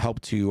need some help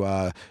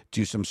to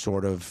do some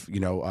sort of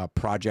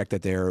project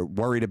that they're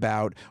worried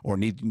about or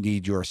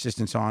need your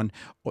assistance on,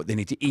 or they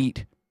need to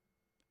eat.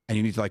 and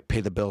you need to like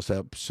pay the bills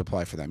to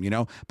supply for them, you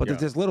know. But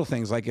there's little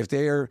things like if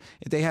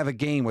they have a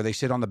game where they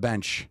sit on the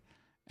bench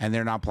and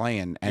they're not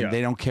playing and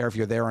they don't care if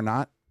you're there or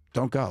not,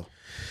 don't go.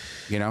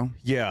 You know?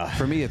 Yeah.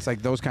 For me, it's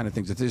like those kind of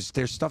things.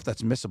 There's stuff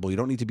that's missable. You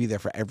don't need to be there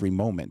for every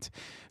moment,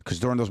 because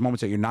during those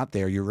moments that you're not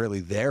there, you're really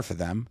there for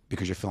them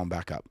because you're filling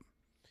back up.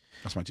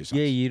 That's my 2 cents.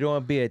 Yeah, you don't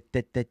want to be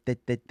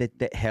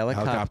a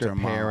helicopter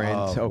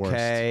parent,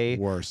 okay?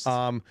 Worst.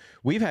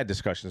 We've had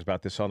discussions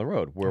about this on the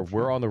road, where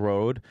we're on the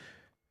road,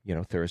 you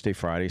know, Thursday,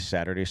 Friday,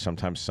 Saturday,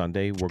 sometimes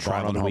Sunday. We're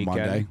gone on the weekend.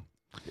 Monday.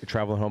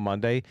 Traveling home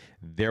Monday.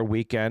 Their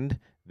weekend,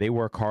 they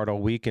work hard all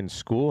week in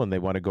school, and they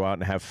want to go out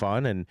and have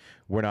fun, and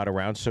we're not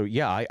around. So,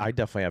 yeah, I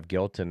definitely have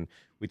guilt, and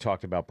we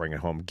talked about bringing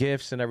home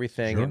gifts and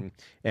everything, Sure.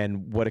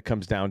 and what it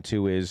comes down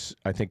to is,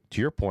 I think,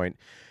 to your point,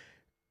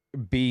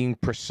 being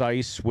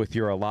precise with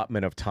your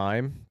allotment of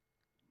time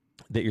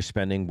that you're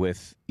spending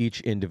with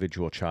each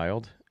individual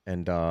child,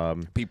 and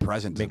be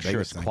present. Make sure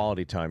it's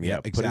quality time. Yeah,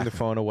 exactly. Putting the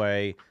phone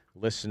away,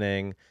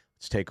 listening.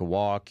 Let's take a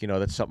walk. You know,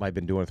 that's something I've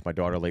been doing with my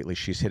daughter lately.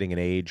 She's hitting an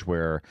age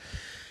where,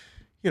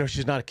 you know,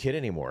 she's not a kid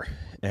anymore,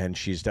 and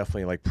she's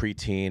definitely like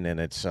preteen, and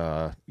it's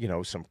you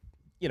know, some,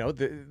 you know,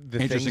 the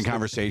interesting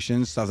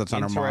conversations, stuff that's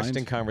on her mind.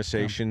 Interesting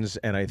conversations,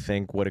 and I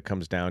think what it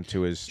comes down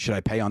to is, should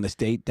I pay on this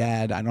date,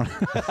 Dad? I don't.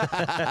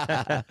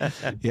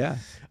 Yeah.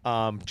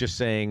 Just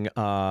saying,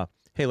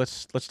 hey,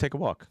 let's take a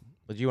walk.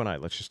 You and I,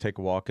 let's just take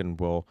a walk,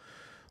 and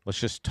let's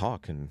just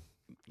talk, and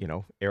you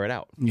know, air it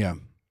out. Yeah.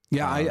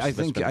 Yeah, I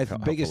think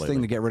the biggest lately.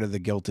 thing to get rid of the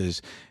guilt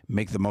is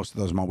make the most of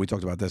those moments. We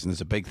talked about this, and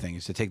it's a big thing,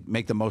 is to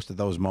make the most of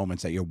those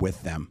moments that you're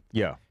with them.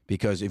 Yeah.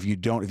 Because if you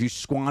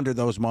squander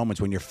those moments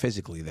when you're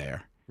physically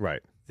there,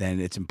 right, then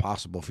it's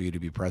impossible for you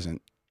to be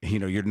present. You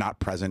know, you're not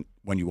present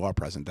when you are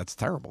present. That's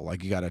terrible.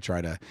 Like, you got to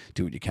try to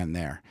do what you can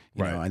there,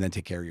 you know, and then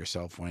take care of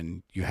yourself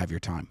when you have your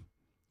time.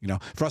 You know,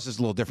 for us, it's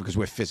a little different because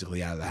we're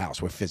physically out of the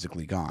house. We're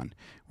physically gone.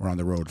 We're on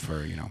the road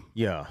for, you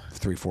know,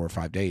 3, 4, or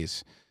 5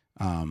 days.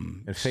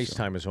 And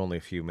FaceTime is only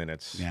a few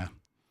minutes. Yeah.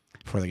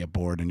 Before they get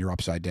bored and you're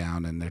upside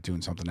down and they're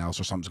doing something else,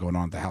 or something's going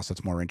on at the house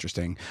that's more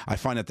interesting. I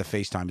find that the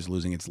FaceTime is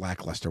losing its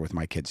lackluster with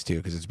my kids too,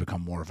 because it's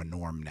become more of a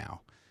norm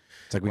now.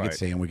 It's like we could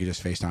say, and we could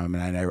just FaceTime.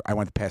 And I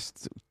went the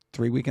past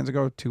 2 weekends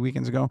ago,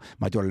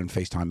 my daughter didn't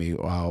FaceTime me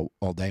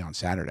all day on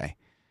Saturday.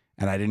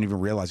 And I didn't even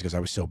realize because I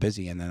was so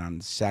busy. And then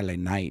on Saturday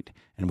night,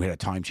 and we had a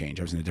time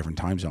change. I was in a different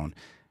time zone.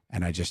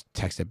 And I just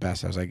texted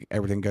Bess. I was like,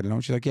 everything good?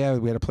 And she's like, yeah,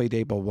 we had a play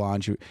date, blah, blah, blah.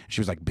 And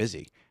she was like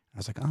busy. I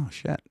was like, oh,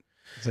 shit.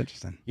 It's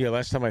interesting. Yeah,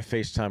 last time I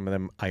FaceTimed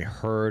them, I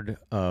heard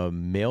a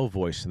male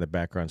voice in the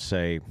background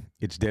say,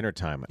 it's dinner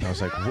time. And I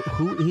was like,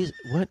 who is,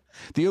 what?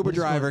 The Uber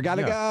driver,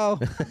 gotta go.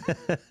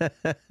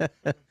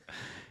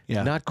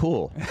 Yeah. Not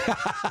cool.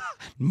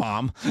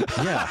 Mom.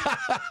 Yeah.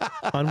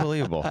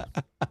 Unbelievable.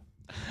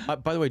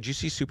 By the way, did you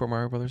see Super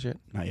Mario Brothers yet?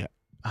 Not yet.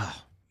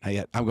 Oh. Not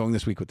yet. I'm going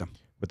this week with them.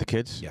 With the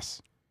kids?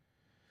 Yes.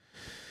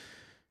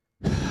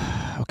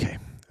 Okay.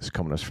 This is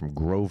coming to us from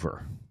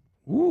Grover.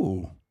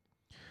 Ooh.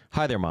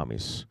 Hi there,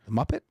 mommies. The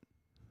Muppet?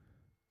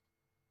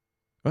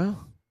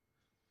 Well,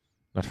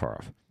 not far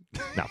off.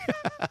 No.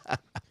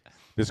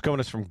 This is coming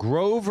to us from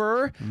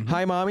Grover. Mm-hmm.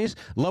 Hi, mommies.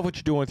 Love what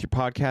you're doing with your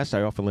podcast.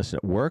 I often listen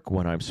at work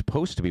when I'm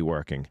supposed to be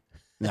working.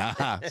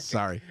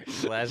 Sorry.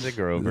 Classic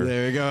Grover.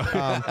 There you go.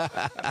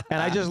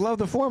 And I just love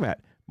the format.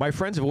 My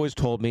friends have always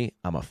told me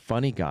I'm a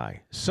funny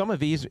guy. Some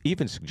have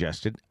even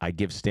suggested I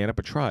give stand-up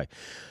a try.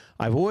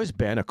 I've always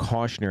been a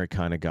cautionary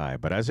kind of guy,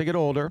 but as I get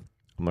older,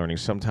 I'm learning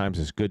sometimes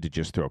it's good to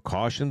just throw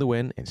caution in the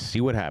wind and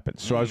see what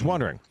happens. So I was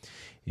wondering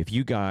if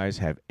you guys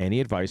have any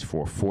advice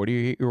for a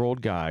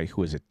 48-year-old guy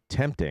who is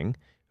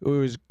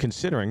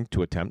considering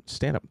to attempt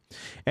stand-up.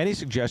 Any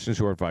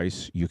suggestions or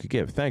advice you could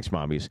give? Thanks,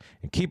 mommies,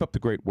 and keep up the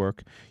great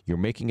work. You're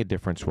making a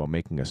difference while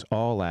making us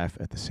all laugh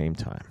at the same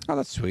time. Oh,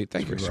 that's sweet.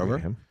 Thank you,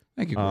 Grover.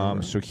 Thank you,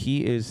 Grover. So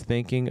he is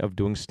thinking of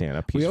doing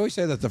stand-up. We always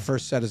say that the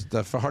first set is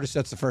the hardest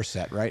set's the first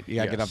set, right? You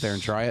got to get up there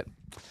and try it.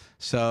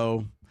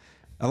 So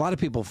a lot of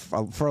people,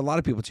 for a lot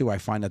of people too, I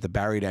find that the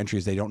barrier to entry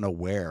is they don't know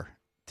where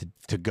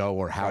to go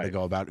or how to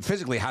go about it.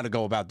 Physically, how to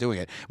go about doing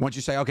it. Once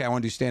you say, okay, I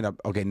want to do stand-up,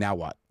 okay, now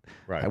what?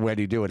 Right. Where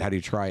do you do it? How do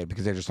you try it?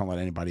 Because they just don't let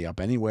anybody up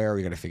anywhere.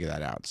 You got to figure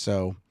that out.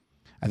 So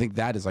I think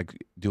that is like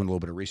doing a little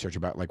bit of research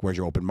about like where's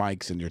your open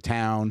mics in your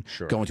town,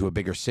 going to a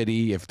bigger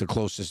city, if the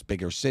closest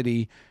bigger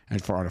city,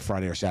 and on a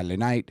Friday or Saturday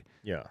night.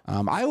 Yeah.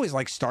 I always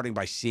like starting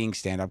by seeing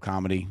stand-up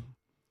comedy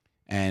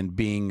and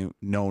being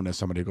known as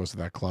somebody who goes to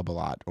that club a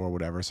lot or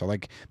whatever. So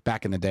like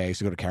back in the day, I used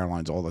to go to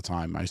Caroline's all the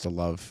time. I used to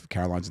love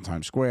Caroline's in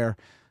Times Square.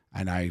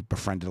 And I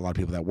befriended a lot of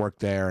people that worked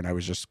there, and I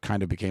was just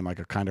kind of became like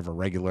a kind of a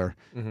regular.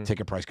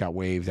 Ticket price got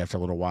waived after a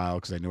little while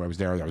because I knew I was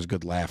there. I was a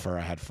good laugher.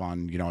 I had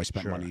fun. You know, I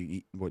spent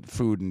money with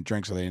food and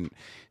drinks, so they didn't.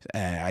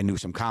 I knew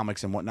some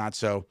comics and whatnot.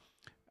 So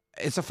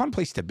it's a fun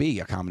place to be,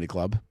 a comedy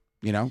club.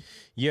 You know.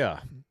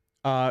 Yeah,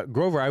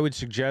 Grover, I would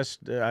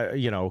suggest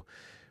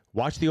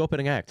watch the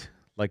opening act.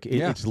 Like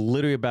it's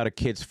literally about a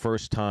kid's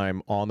first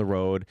time on the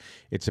road.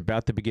 It's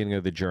about the beginning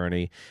of the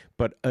journey.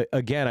 But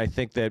again, I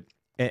think that.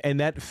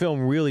 And that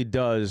film really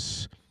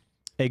does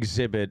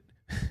exhibit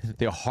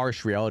the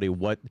harsh reality of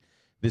what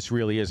This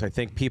really is. I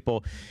think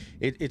people,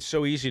 it's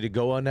so easy to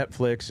go on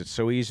Netflix. It's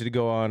so easy to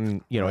go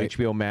on,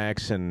 HBO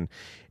Max, and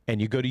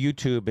you go to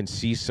YouTube and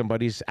see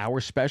somebody's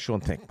hour special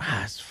and think,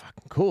 wow, that's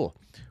fucking cool.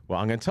 Well,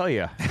 I'm going to tell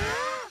you,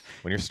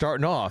 when you're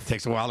starting off,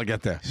 Takes a while to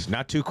get there. it's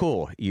not too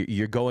cool.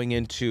 You're going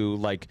into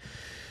like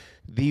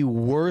the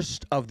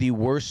worst of the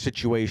worst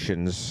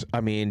situations.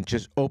 I mean,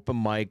 just open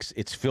mics.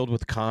 It's filled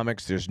with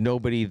comics. There's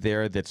nobody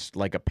there that's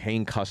like a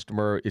paying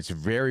customer. It's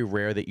very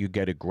rare that you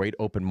get a great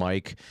open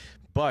mic.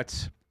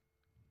 But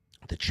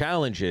the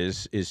challenge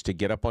is to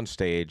get up on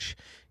stage,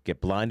 get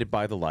blinded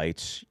by the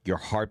lights. Your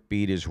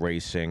heartbeat is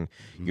racing.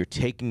 You're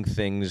taking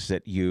things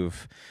that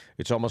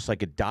it's almost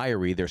like a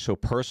diary. They're so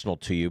personal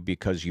to you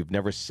because you've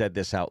never said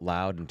this out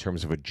loud in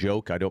terms of a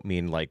joke. I don't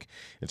mean like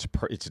it's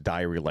a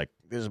diary like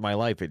this is my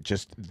life. It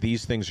just,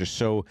 these things are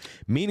so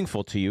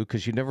meaningful to you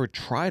because you never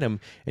tried them,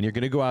 and you're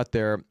going to go out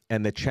there,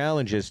 and the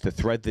challenge is to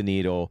thread the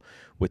needle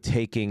with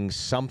taking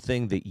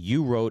something that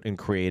you wrote and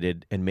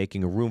created and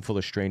making a room full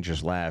of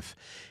strangers laugh.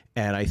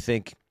 And I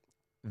think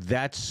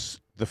that's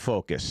the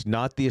focus,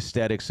 not the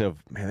aesthetics of,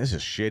 man, this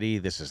is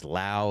shitty, this is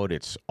loud,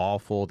 it's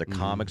awful, the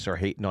comics are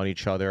hating on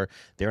each other,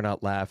 they're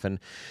not laughing.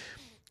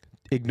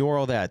 Ignore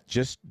all that.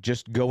 Just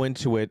go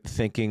into it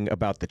thinking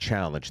about the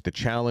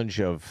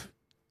challenge of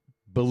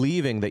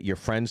believing that your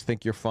friends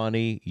think you're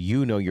funny,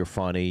 you're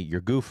funny, you're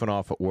goofing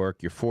off at work,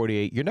 you're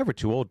 48, you're never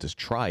too old to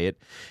try it.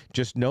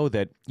 Just know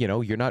that,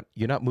 you're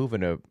not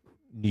moving to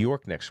New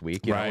York next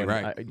week.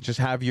 Right. Just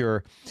have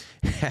your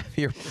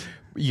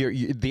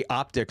the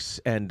optics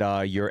and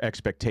your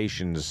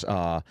expectations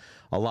a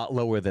lot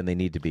lower than they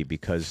need to be,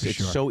 because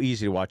it's so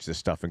easy to watch this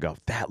stuff and go,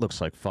 that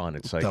looks like fun.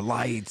 It's like the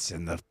lights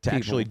and the to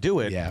actually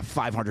do it. Yeah,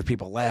 500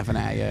 people laughing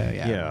at you.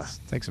 Yeah. It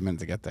takes a minute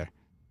to get there.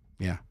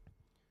 Yeah.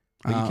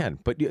 But you can.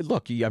 But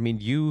look, I mean,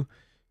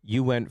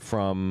 you went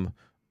from,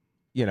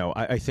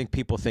 I think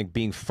people think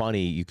being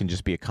funny, you can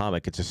just be a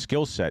comic. It's a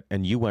skill set.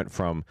 And you went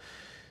from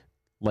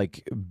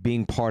like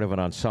being part of an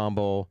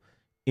ensemble,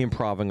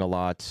 improvising a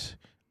lot,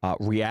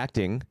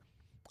 reacting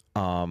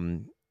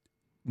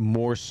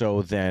more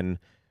so than,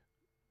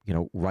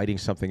 writing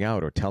something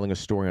out or telling a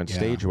story on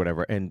stage or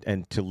whatever,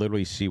 and to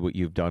literally see what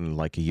you've done in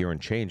like a year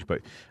and change. But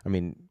I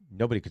mean,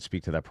 nobody could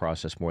speak to that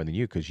process more than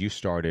you, because you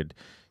started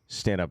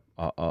stand-up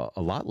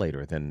a lot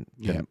later than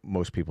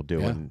most people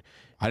do. Yeah. And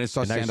I didn't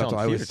start stand-up until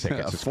I was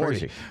tickets. It's 40,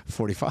 crazy.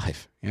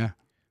 45. Yeah.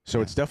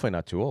 So it's definitely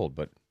not too old,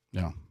 but...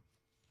 No.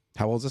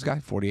 How old is this guy?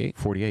 48?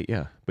 48,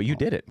 yeah. But you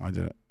did it. I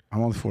did it.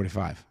 I'm only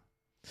 45.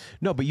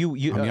 No, but you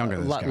I'm younger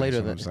than a lot this guy, later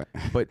so than... I'm saying.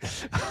 But...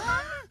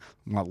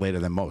 I'm not later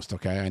than most,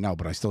 okay? I know,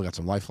 but I still got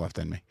some life left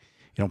in me.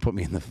 You don't put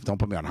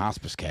me on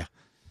hospice care.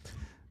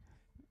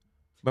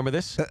 Remember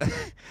this?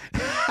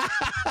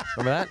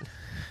 Remember that?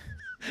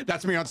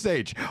 That's me on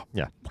stage.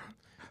 Yeah.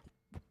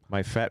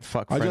 My fat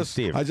fuck friend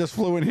Steve. I just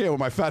flew in here with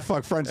my fat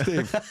fuck friend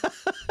Steve.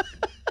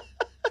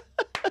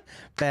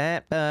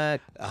 Fat fuck.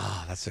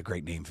 Oh, that's a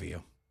great name for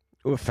you.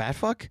 Ooh, fat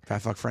fuck?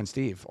 Fat fuck friend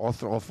Steve. All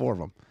four of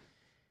them.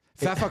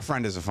 Fat fuck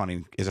friend is a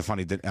funny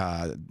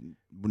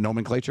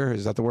nomenclature.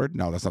 Is that the word?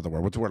 No, that's not the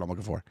word. What's the word I'm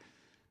looking for?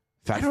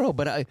 I don't know,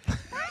 but I...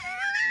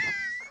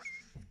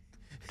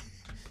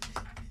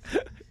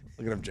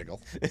 Look at him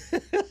jiggle.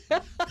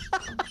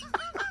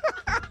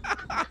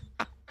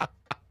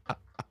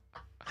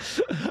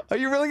 Are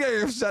you really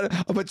getting upset?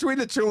 Between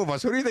the two of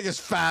us, who do you think is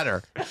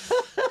fatter?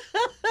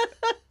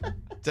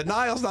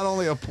 Denial's not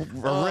only a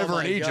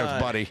river in Egypt,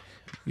 buddy.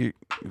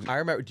 I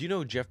remember. Do you know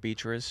who Jeff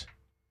Beecher is?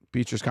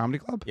 Beecher's Comedy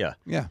Club? Yeah.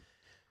 Yeah.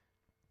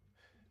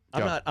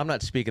 I'm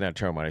not speaking out of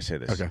turn when I say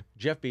this. Okay.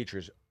 Jeff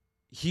Beecher's,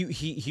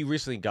 he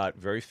recently got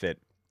very fit.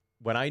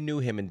 When I knew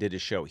him and did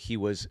his show, he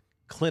was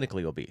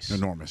clinically obese.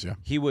 Enormous, yeah.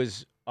 He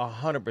was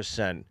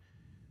 100%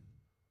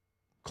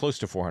 close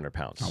to 400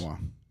 pounds. Oh,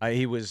 wow.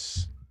 He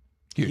was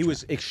Huge, he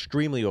was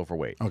extremely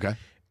overweight. Okay.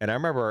 And I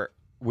remember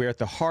we're at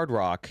the Hard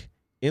Rock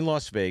in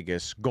Las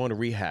Vegas going to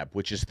rehab,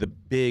 which is the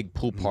big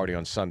pool party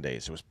on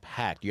Sundays. It was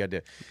packed. You had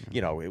to,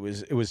 it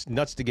was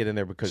nuts to get in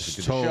there because of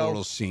the show.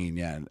 Total scene,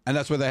 yeah. And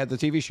that's where they had the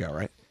TV show,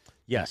 right?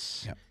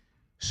 Yes. Yeah.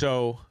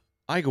 So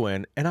I go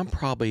in, and I'm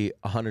probably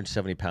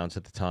 170 pounds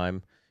at the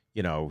time.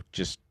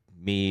 Just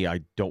me. I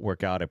don't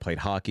work out. I played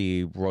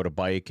hockey, rode a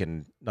bike,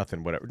 and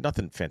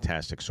nothing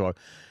fantastic. So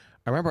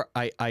I remember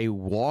I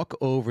walk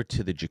over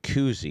to the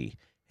jacuzzi,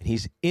 and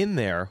he's in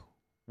there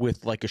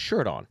with like a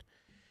shirt on.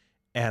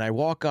 And I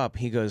walk up.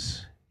 He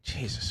goes,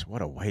 Jesus,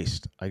 what a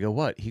waste. I go,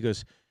 what? He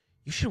goes,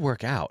 you should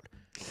work out.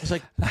 I was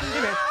like,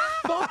 hey, man,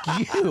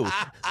 fuck you.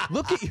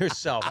 Look at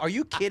yourself. Are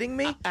you kidding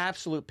me?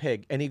 Absolute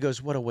pig. And he goes,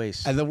 what a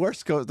waste. And the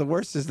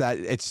worst is that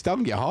it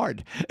stung you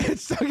hard. It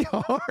stung you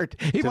hard.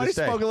 He might have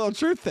spoken a little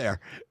truth there.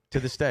 To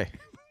this day.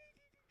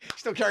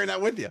 Still carrying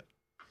that with you.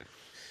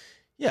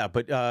 Yeah,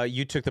 but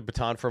you took the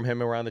baton from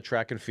him around the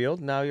track and field.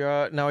 Now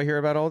I hear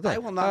about all of that. I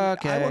will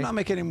not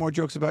make any more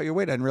jokes about your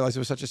weight. I didn't realize it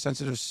was such a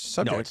sensitive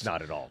subject. No, it's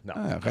not at all. No.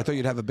 I thought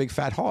you'd have a big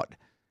fat heart.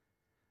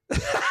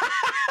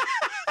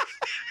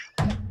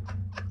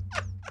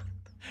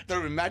 Don't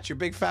even match your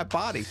big fat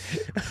body.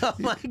 Oh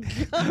my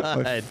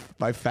God.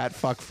 My fat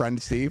fuck friend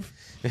Steve.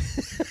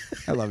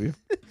 I love you.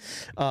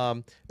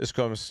 This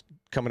comes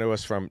coming to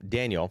us from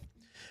Daniel.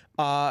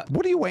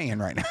 What are you weighing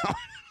right now?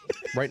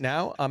 Right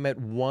now, I'm at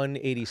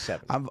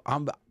 187.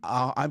 I'm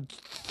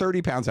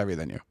 30 pounds heavier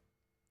than you.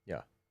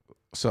 Yeah.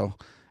 So,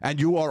 and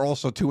you are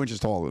also 2 inches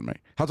taller than me.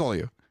 How tall are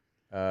you?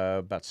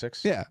 About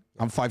 6. Yeah,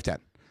 I'm 5'10".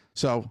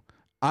 So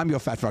I'm your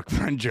fat fuck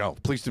friend Joe.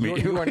 Pleased to meet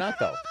you. You are not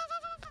though.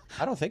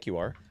 I don't think you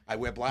are. I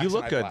wear blacks. You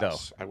look and I good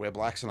blouse. I wear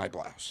blacks and I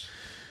blouse.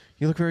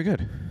 You look very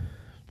good.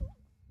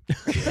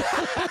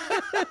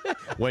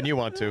 When you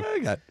want to. I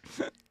got.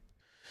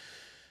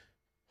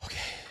 Okay,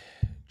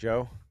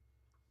 Joe.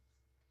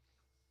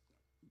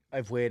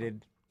 I've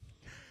waited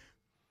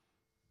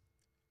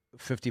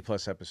 50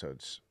 plus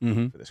episodes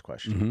for this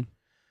question.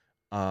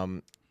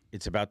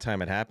 It's about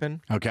time it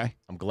happened. Okay.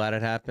 I'm glad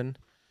it happened.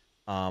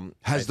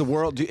 Has the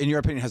world, in your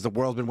opinion, has the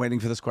world been waiting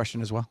for this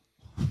question as well?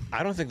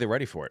 I don't think they're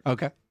ready for it.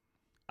 Okay.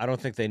 I don't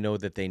think they know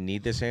that they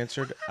need this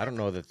answered. I don't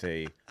know that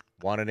they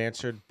want it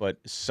answered, but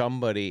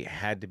somebody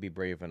had to be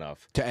brave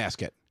enough To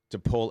ask it. to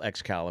pull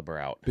Excalibur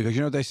out. Because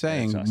you know what they're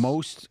saying? That's us.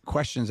 Most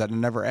questions that are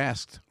never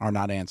asked are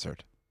not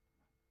answered.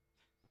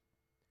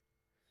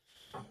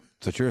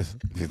 It's the truth.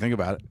 If you think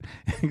about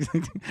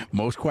it,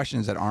 most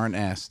questions that aren't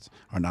asked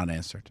are not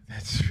answered.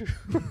 That's true.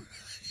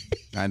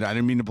 And I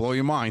didn't mean to blow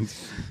your mind,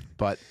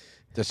 but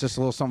there's just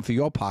a little something for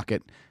your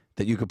pocket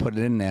that you could put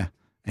it in there,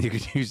 and you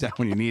could use that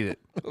when you need it.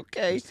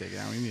 Okay. Just take it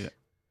out when you need it.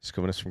 It's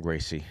coming to us from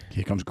Gracie.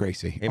 Here comes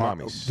Gracie. Hey,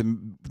 mommies.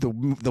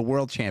 The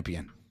world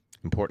champion.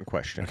 Important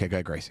question. Okay, go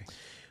ahead, Gracie.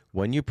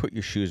 When you put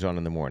your shoes on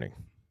in the morning,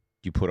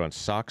 do you put on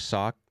sock,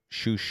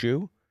 shoe,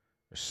 shoe,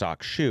 or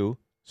sock, shoe,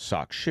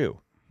 sock, shoe?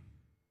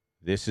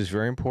 This is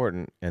very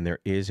important, and there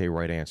is a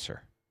right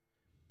answer.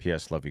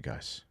 P.S. Love you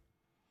guys.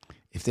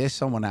 If there's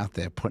someone out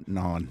there putting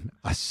on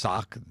a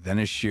sock, then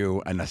a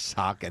shoe, and a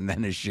sock, and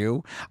then a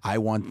shoe, I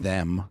want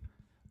them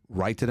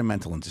right to the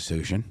mental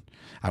institution.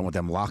 I want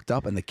them locked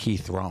up and the key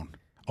thrown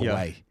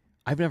away.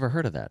 I've never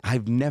heard of that.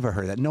 I've never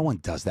heard that. No one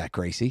does that,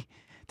 Gracie.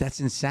 That's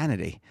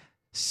insanity.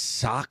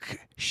 Sock,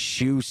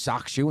 shoe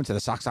instead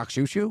of sock,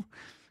 shoe, shoe?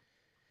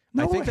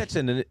 No I think way. that's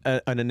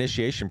an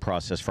initiation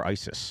process for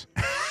ISIS.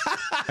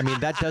 I mean,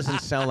 that doesn't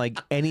sound like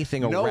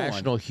anything a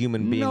rational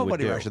human being would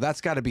do. Rational.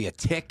 That's got to be a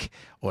tick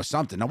or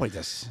something. Nobody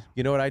does.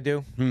 You know what I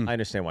do? I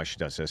understand why she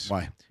does this.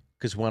 Why?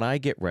 Because when I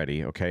get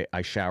ready, okay,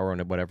 I shower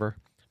and whatever,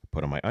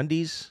 put on my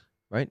undies,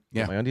 right?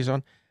 Yeah. Put my undies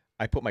on.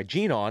 I put my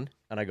jean on,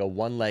 and I go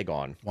one leg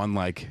on. One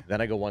leg.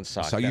 Then I go one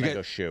sock. So then you I get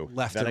go shoe.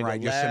 left then and I right.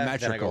 go You're left,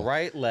 symmetrical. Then I go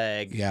right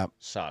leg, Yeah.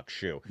 sock,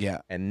 shoe. Yeah.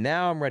 And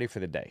now I'm ready for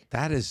the day.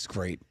 That is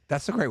great.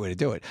 That's a great way to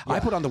do it. I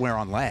put underwear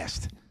on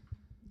last.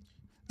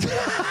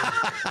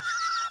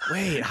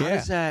 Wait, how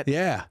does that?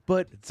 Yeah.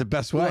 But it's the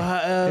best way.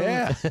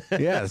 Yeah.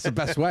 Yeah, it's the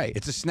best way.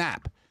 It's a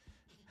snap.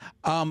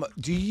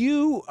 Do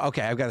you,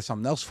 okay, I've got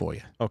something else for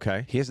you.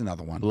 Okay. Here's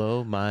another one.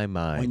 Blow my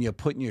mind. When you're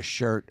putting your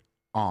shirt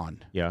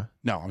on. Yeah.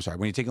 No, I'm sorry.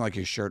 When you're taking like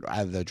your shirt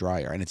out of the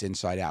dryer and it's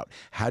inside out,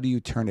 how do you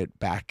turn it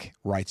back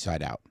right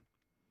side out?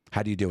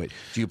 How do you do it?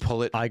 Do you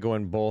pull it? I go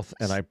in both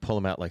and I pull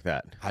them out like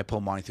that. I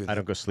pull mine through. I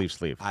don't go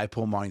sleeve. I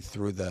pull mine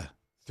through the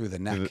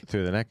neck.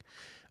 Through the neck?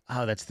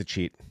 Oh, that's the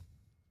cheat.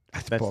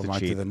 That's That's the cheat.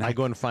 through the neck. I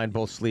go and find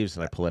both sleeves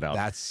and I pull it out.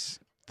 That's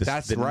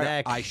the right.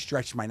 neck. I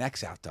stretch my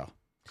necks out though.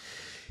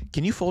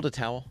 Can you fold a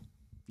towel?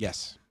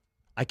 Yes.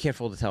 I can't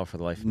fold a towel for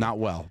the life of me. Not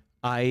well.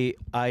 My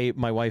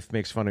wife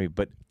makes fun of me,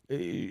 but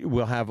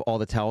we'll have all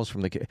the towels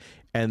from the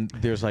and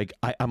there's like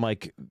I'm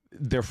like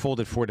they're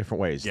folded 4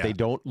 different ways. Yeah. They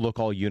don't look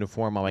all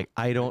uniform. I'm like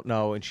I don't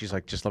know, and she's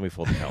like just let me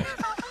fold the towels.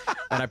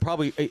 And I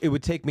probably it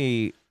would take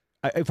me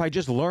if I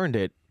just learned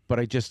it, but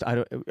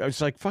I was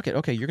like fuck it,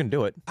 okay, you're gonna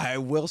do it. I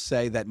will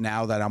say that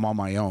now that I'm on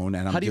my own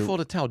and how do you fold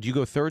a towel? Do you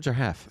go thirds or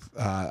half?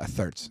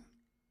 Thirds.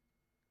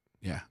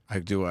 Yeah,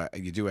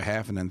 you do a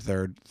half and then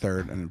third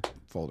and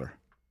folder.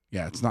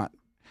 Yeah, it's not.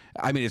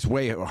 I mean, it's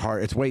way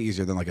hard. It's way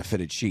easier than like a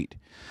fitted sheet.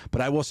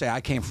 But I will say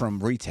I came from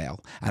retail,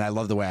 and I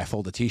love the way I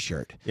fold a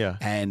T-shirt. Yeah.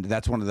 And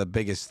that's one of the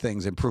biggest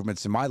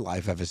improvements in my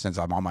life ever since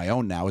I'm on my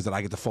own now, is that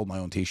I get to fold my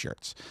own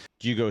T-shirts.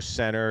 Do you go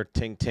center,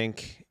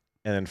 tink,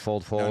 and then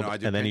fold, No, I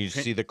do and then you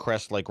see the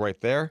crest like right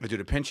there? I do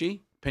the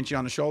pinchy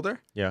on the shoulder.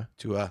 Yeah.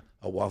 To a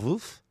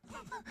wavoof,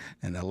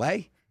 and a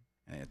lay,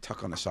 and a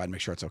tuck on the side.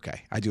 Make sure it's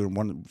okay. I do it in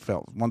one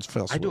fell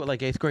swoop. I do it like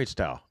 8th grade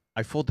style.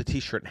 I fold the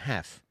T-shirt in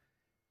half,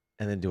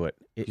 and then do it.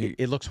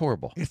 It looks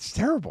horrible. It's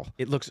terrible.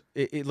 It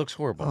looks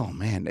horrible. Oh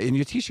man, and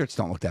your T-shirts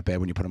don't look that bad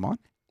when you put them on.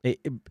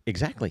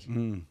 Exactly.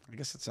 I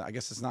guess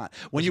it's not.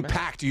 When you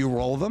pack, do you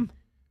roll them?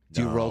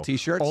 Do you roll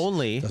T-shirts?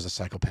 Only those are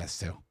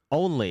psychopaths too.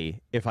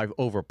 Only if I've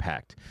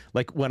overpacked.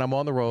 Like when I'm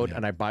on the road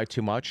and I buy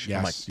too much,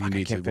 I'm like, fuck,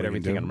 I can't fit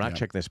everything. I'm not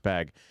checking this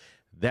bag.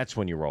 That's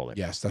when you roll it.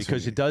 Yes, that's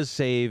because it does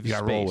save you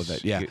space. Roll with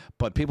it. Yeah,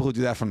 but people who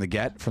do that from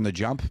the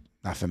jump,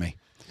 not for me.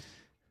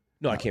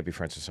 No, I can't be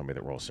friends with somebody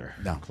that rolls their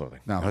clothing.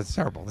 No, that's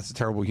terrible. That's a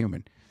terrible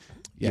human.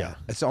 Yeah.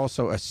 It's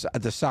also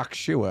the sock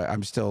shoe.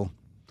 I'm still.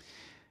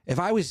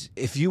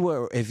 If you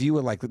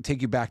were like,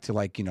 take you back to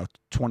like,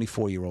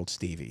 24-year-old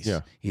Stevie's.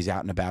 Yeah. He's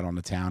out and about on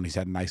the town. He's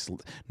had a nice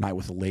night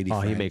with a lady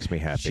friend. He makes me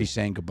happy. She's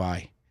saying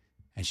goodbye.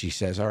 And she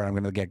says, all right, I'm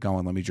going to get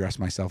going. Let me dress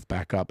myself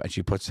back up. And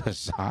she puts her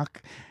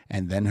sock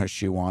and then her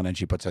shoe on. And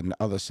she puts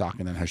another sock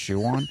and then her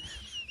shoe on.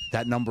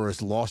 That number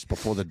is lost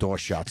before the door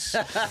shuts.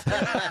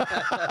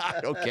 I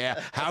don't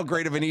care how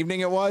great of an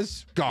evening it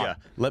was. Gone. Yeah.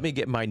 Let me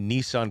get my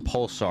Nissan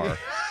Pulsar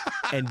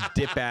and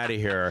dip out of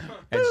here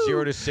at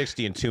 0 to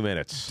 60 in 2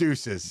 minutes.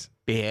 Deuces.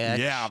 Bitch.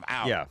 Yeah, I'm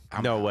out. Yeah.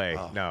 I'm no out. way.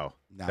 Oh, no.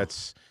 no.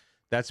 That's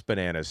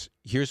bananas.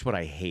 Here's what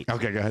I hate.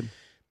 Okay, go ahead.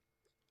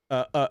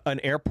 An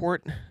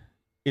airport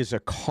is a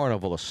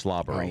carnival of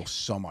slobbery. Oh,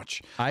 so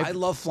much. I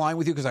love flying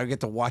with you because I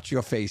get to watch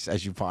your face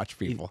as you watch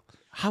people.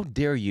 How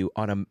dare you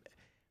on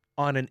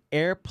an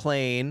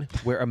airplane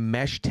wear a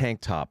mesh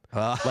tank top?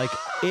 Like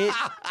it,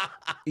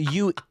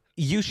 you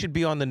should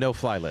be on the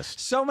no-fly list.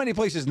 So many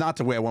places not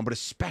to wear one, but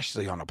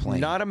especially on a plane.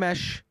 Not a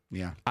mesh.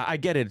 Yeah. I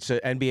get it. It's an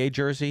NBA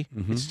jersey.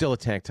 Mm-hmm. It's still a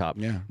tank top.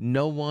 Yeah.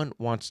 No one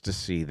wants to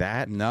see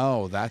that.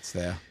 No, that's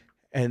there.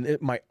 And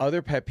my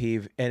other pet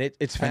peeve, and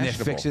it's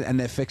fashionable. And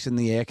they're fixing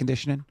the air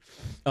conditioning.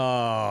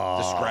 Oh.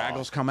 The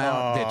scraggles come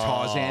out. They're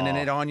Tarzaning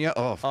it on you.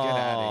 Oh, get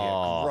out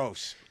of here.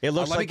 Gross. It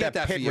looks let me like get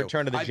that for pit you.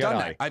 Return of the I've Jedi. done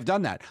that. I've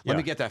done that. Let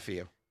me get that for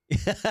you.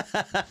 Because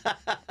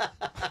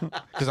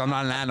I'm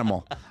not an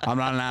animal. I'm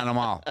not an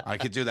animal. I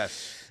could do that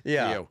for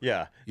you.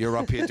 Yeah. You're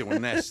up here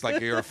doing this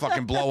like you're a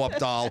fucking blow-up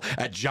doll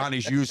at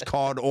Johnny's used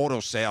car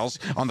auto sales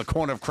on the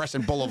corner of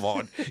Crescent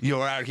Boulevard.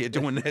 You're out here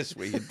doing this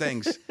with your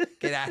things.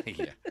 Get out of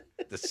here.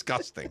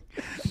 Disgusting.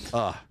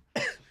 And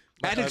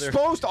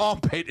exposed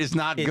armpit is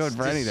not good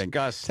for anything.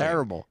 Disgusting.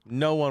 Terrible.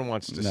 No one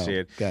wants to see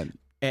it. Good.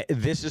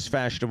 This is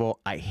fashionable.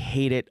 I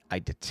hate it. I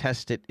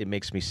detest it. It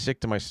makes me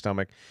sick to my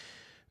stomach.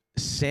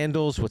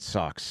 Sandals with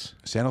socks.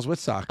 Sandals with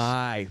socks.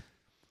 I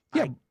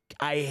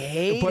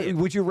hate But it.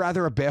 would you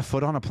rather a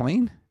barefoot on a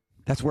plane?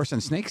 That's worse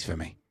than snakes for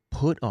me.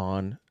 Put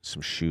on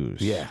some shoes.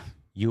 Yeah.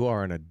 You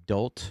are an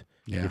adult.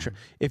 Yeah.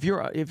 If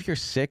you're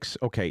 6,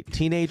 okay,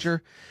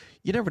 teenager,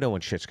 you never know when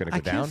shit's going to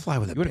go down. I can't fly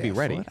with a You want to be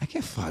ready. I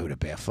can't fly with a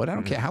barefoot. I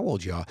don't care how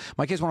old you are.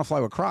 My kids want to fly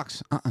with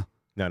Crocs.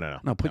 No.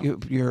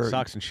 Put your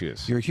socks and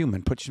shoes. You're a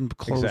human. Put some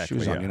closed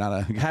shoes on. Yeah. You're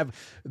not a have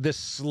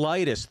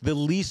the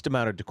least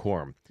amount of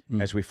decorum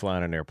as we fly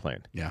on an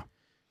airplane. Yeah.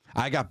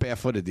 I got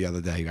barefooted the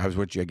other day. I was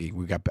with Jiggy.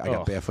 I got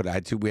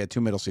barefooted. We had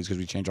 2 middle seats because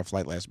we changed our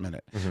flight last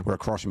minute. We're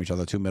across from each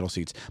other, 2 middle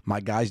seats. My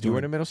guy's doing. You were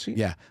in a middle seat?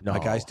 Yeah. No. My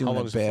guy's doing How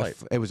long was the flight?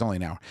 It was only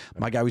an hour.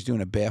 My guy was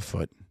doing a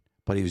barefoot,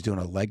 but he was doing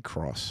a leg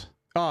cross.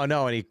 Oh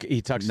no, and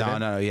he tucks it in?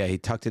 No, yeah, he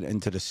tucked it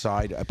into the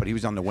side, but he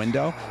was on the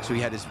window, so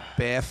he had his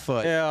bare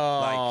foot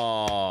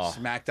like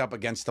smacked up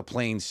against the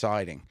plane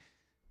siding.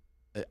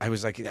 I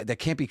was like, that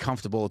can't be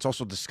comfortable. It's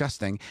also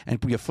disgusting,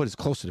 and your foot is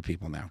closer to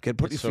people now.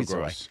 Put your feet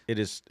away. It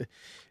is.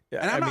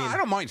 And I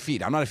don't mind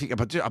feet. I'm not a feet,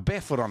 but a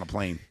barefoot on a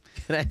plane.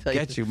 Can I tell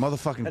you,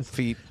 motherfucking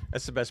feet.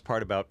 That's the best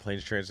part about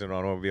planes, trains, and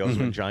automobiles.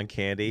 When John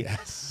Candy,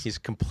 he's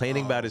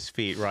complaining about his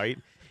feet, right?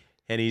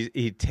 And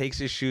he takes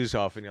his shoes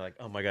off, and you're like,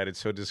 oh my God, it's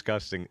so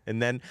disgusting. And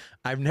then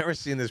I've never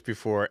seen this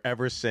before,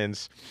 ever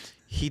since.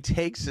 He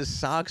takes his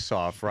socks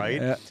off,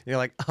 right? Yeah. And you're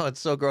like, oh, it's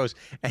so gross.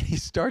 And he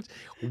starts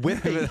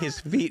whipping his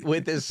feet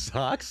with his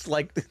socks,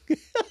 like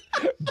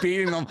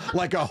beating them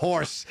like a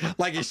horse,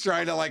 like he's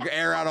trying to like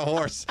air out a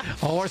horse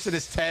in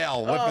his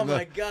tail. Oh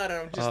my God!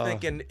 And I'm just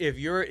thinking, if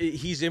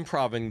he's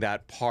improvising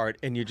that part,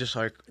 and you're just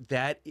like,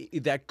 that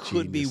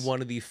could be one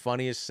of the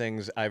funniest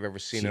things I've ever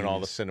seen in all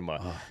the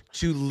cinema.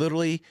 To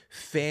literally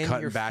fan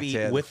Cutting your back feet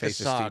to with the the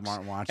socks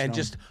them. and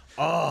just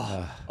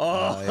yeah,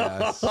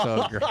 it's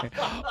so great.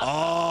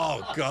 Oh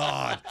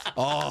God,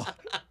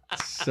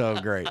 so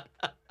great.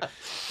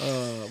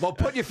 Well,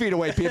 put your feet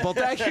away, people.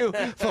 Thank you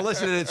for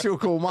listening to Two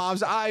Cool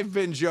Moms. I've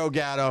been Joe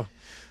Gatto.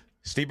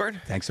 Steve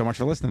Byrne. Thanks so much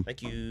for listening.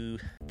 Thank you.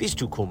 These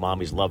 2 cool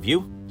mommies love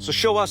you, so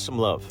show us some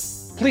love.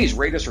 Please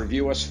rate us,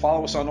 review us,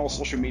 follow us on all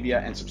social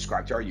media, and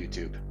subscribe to our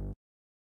YouTube.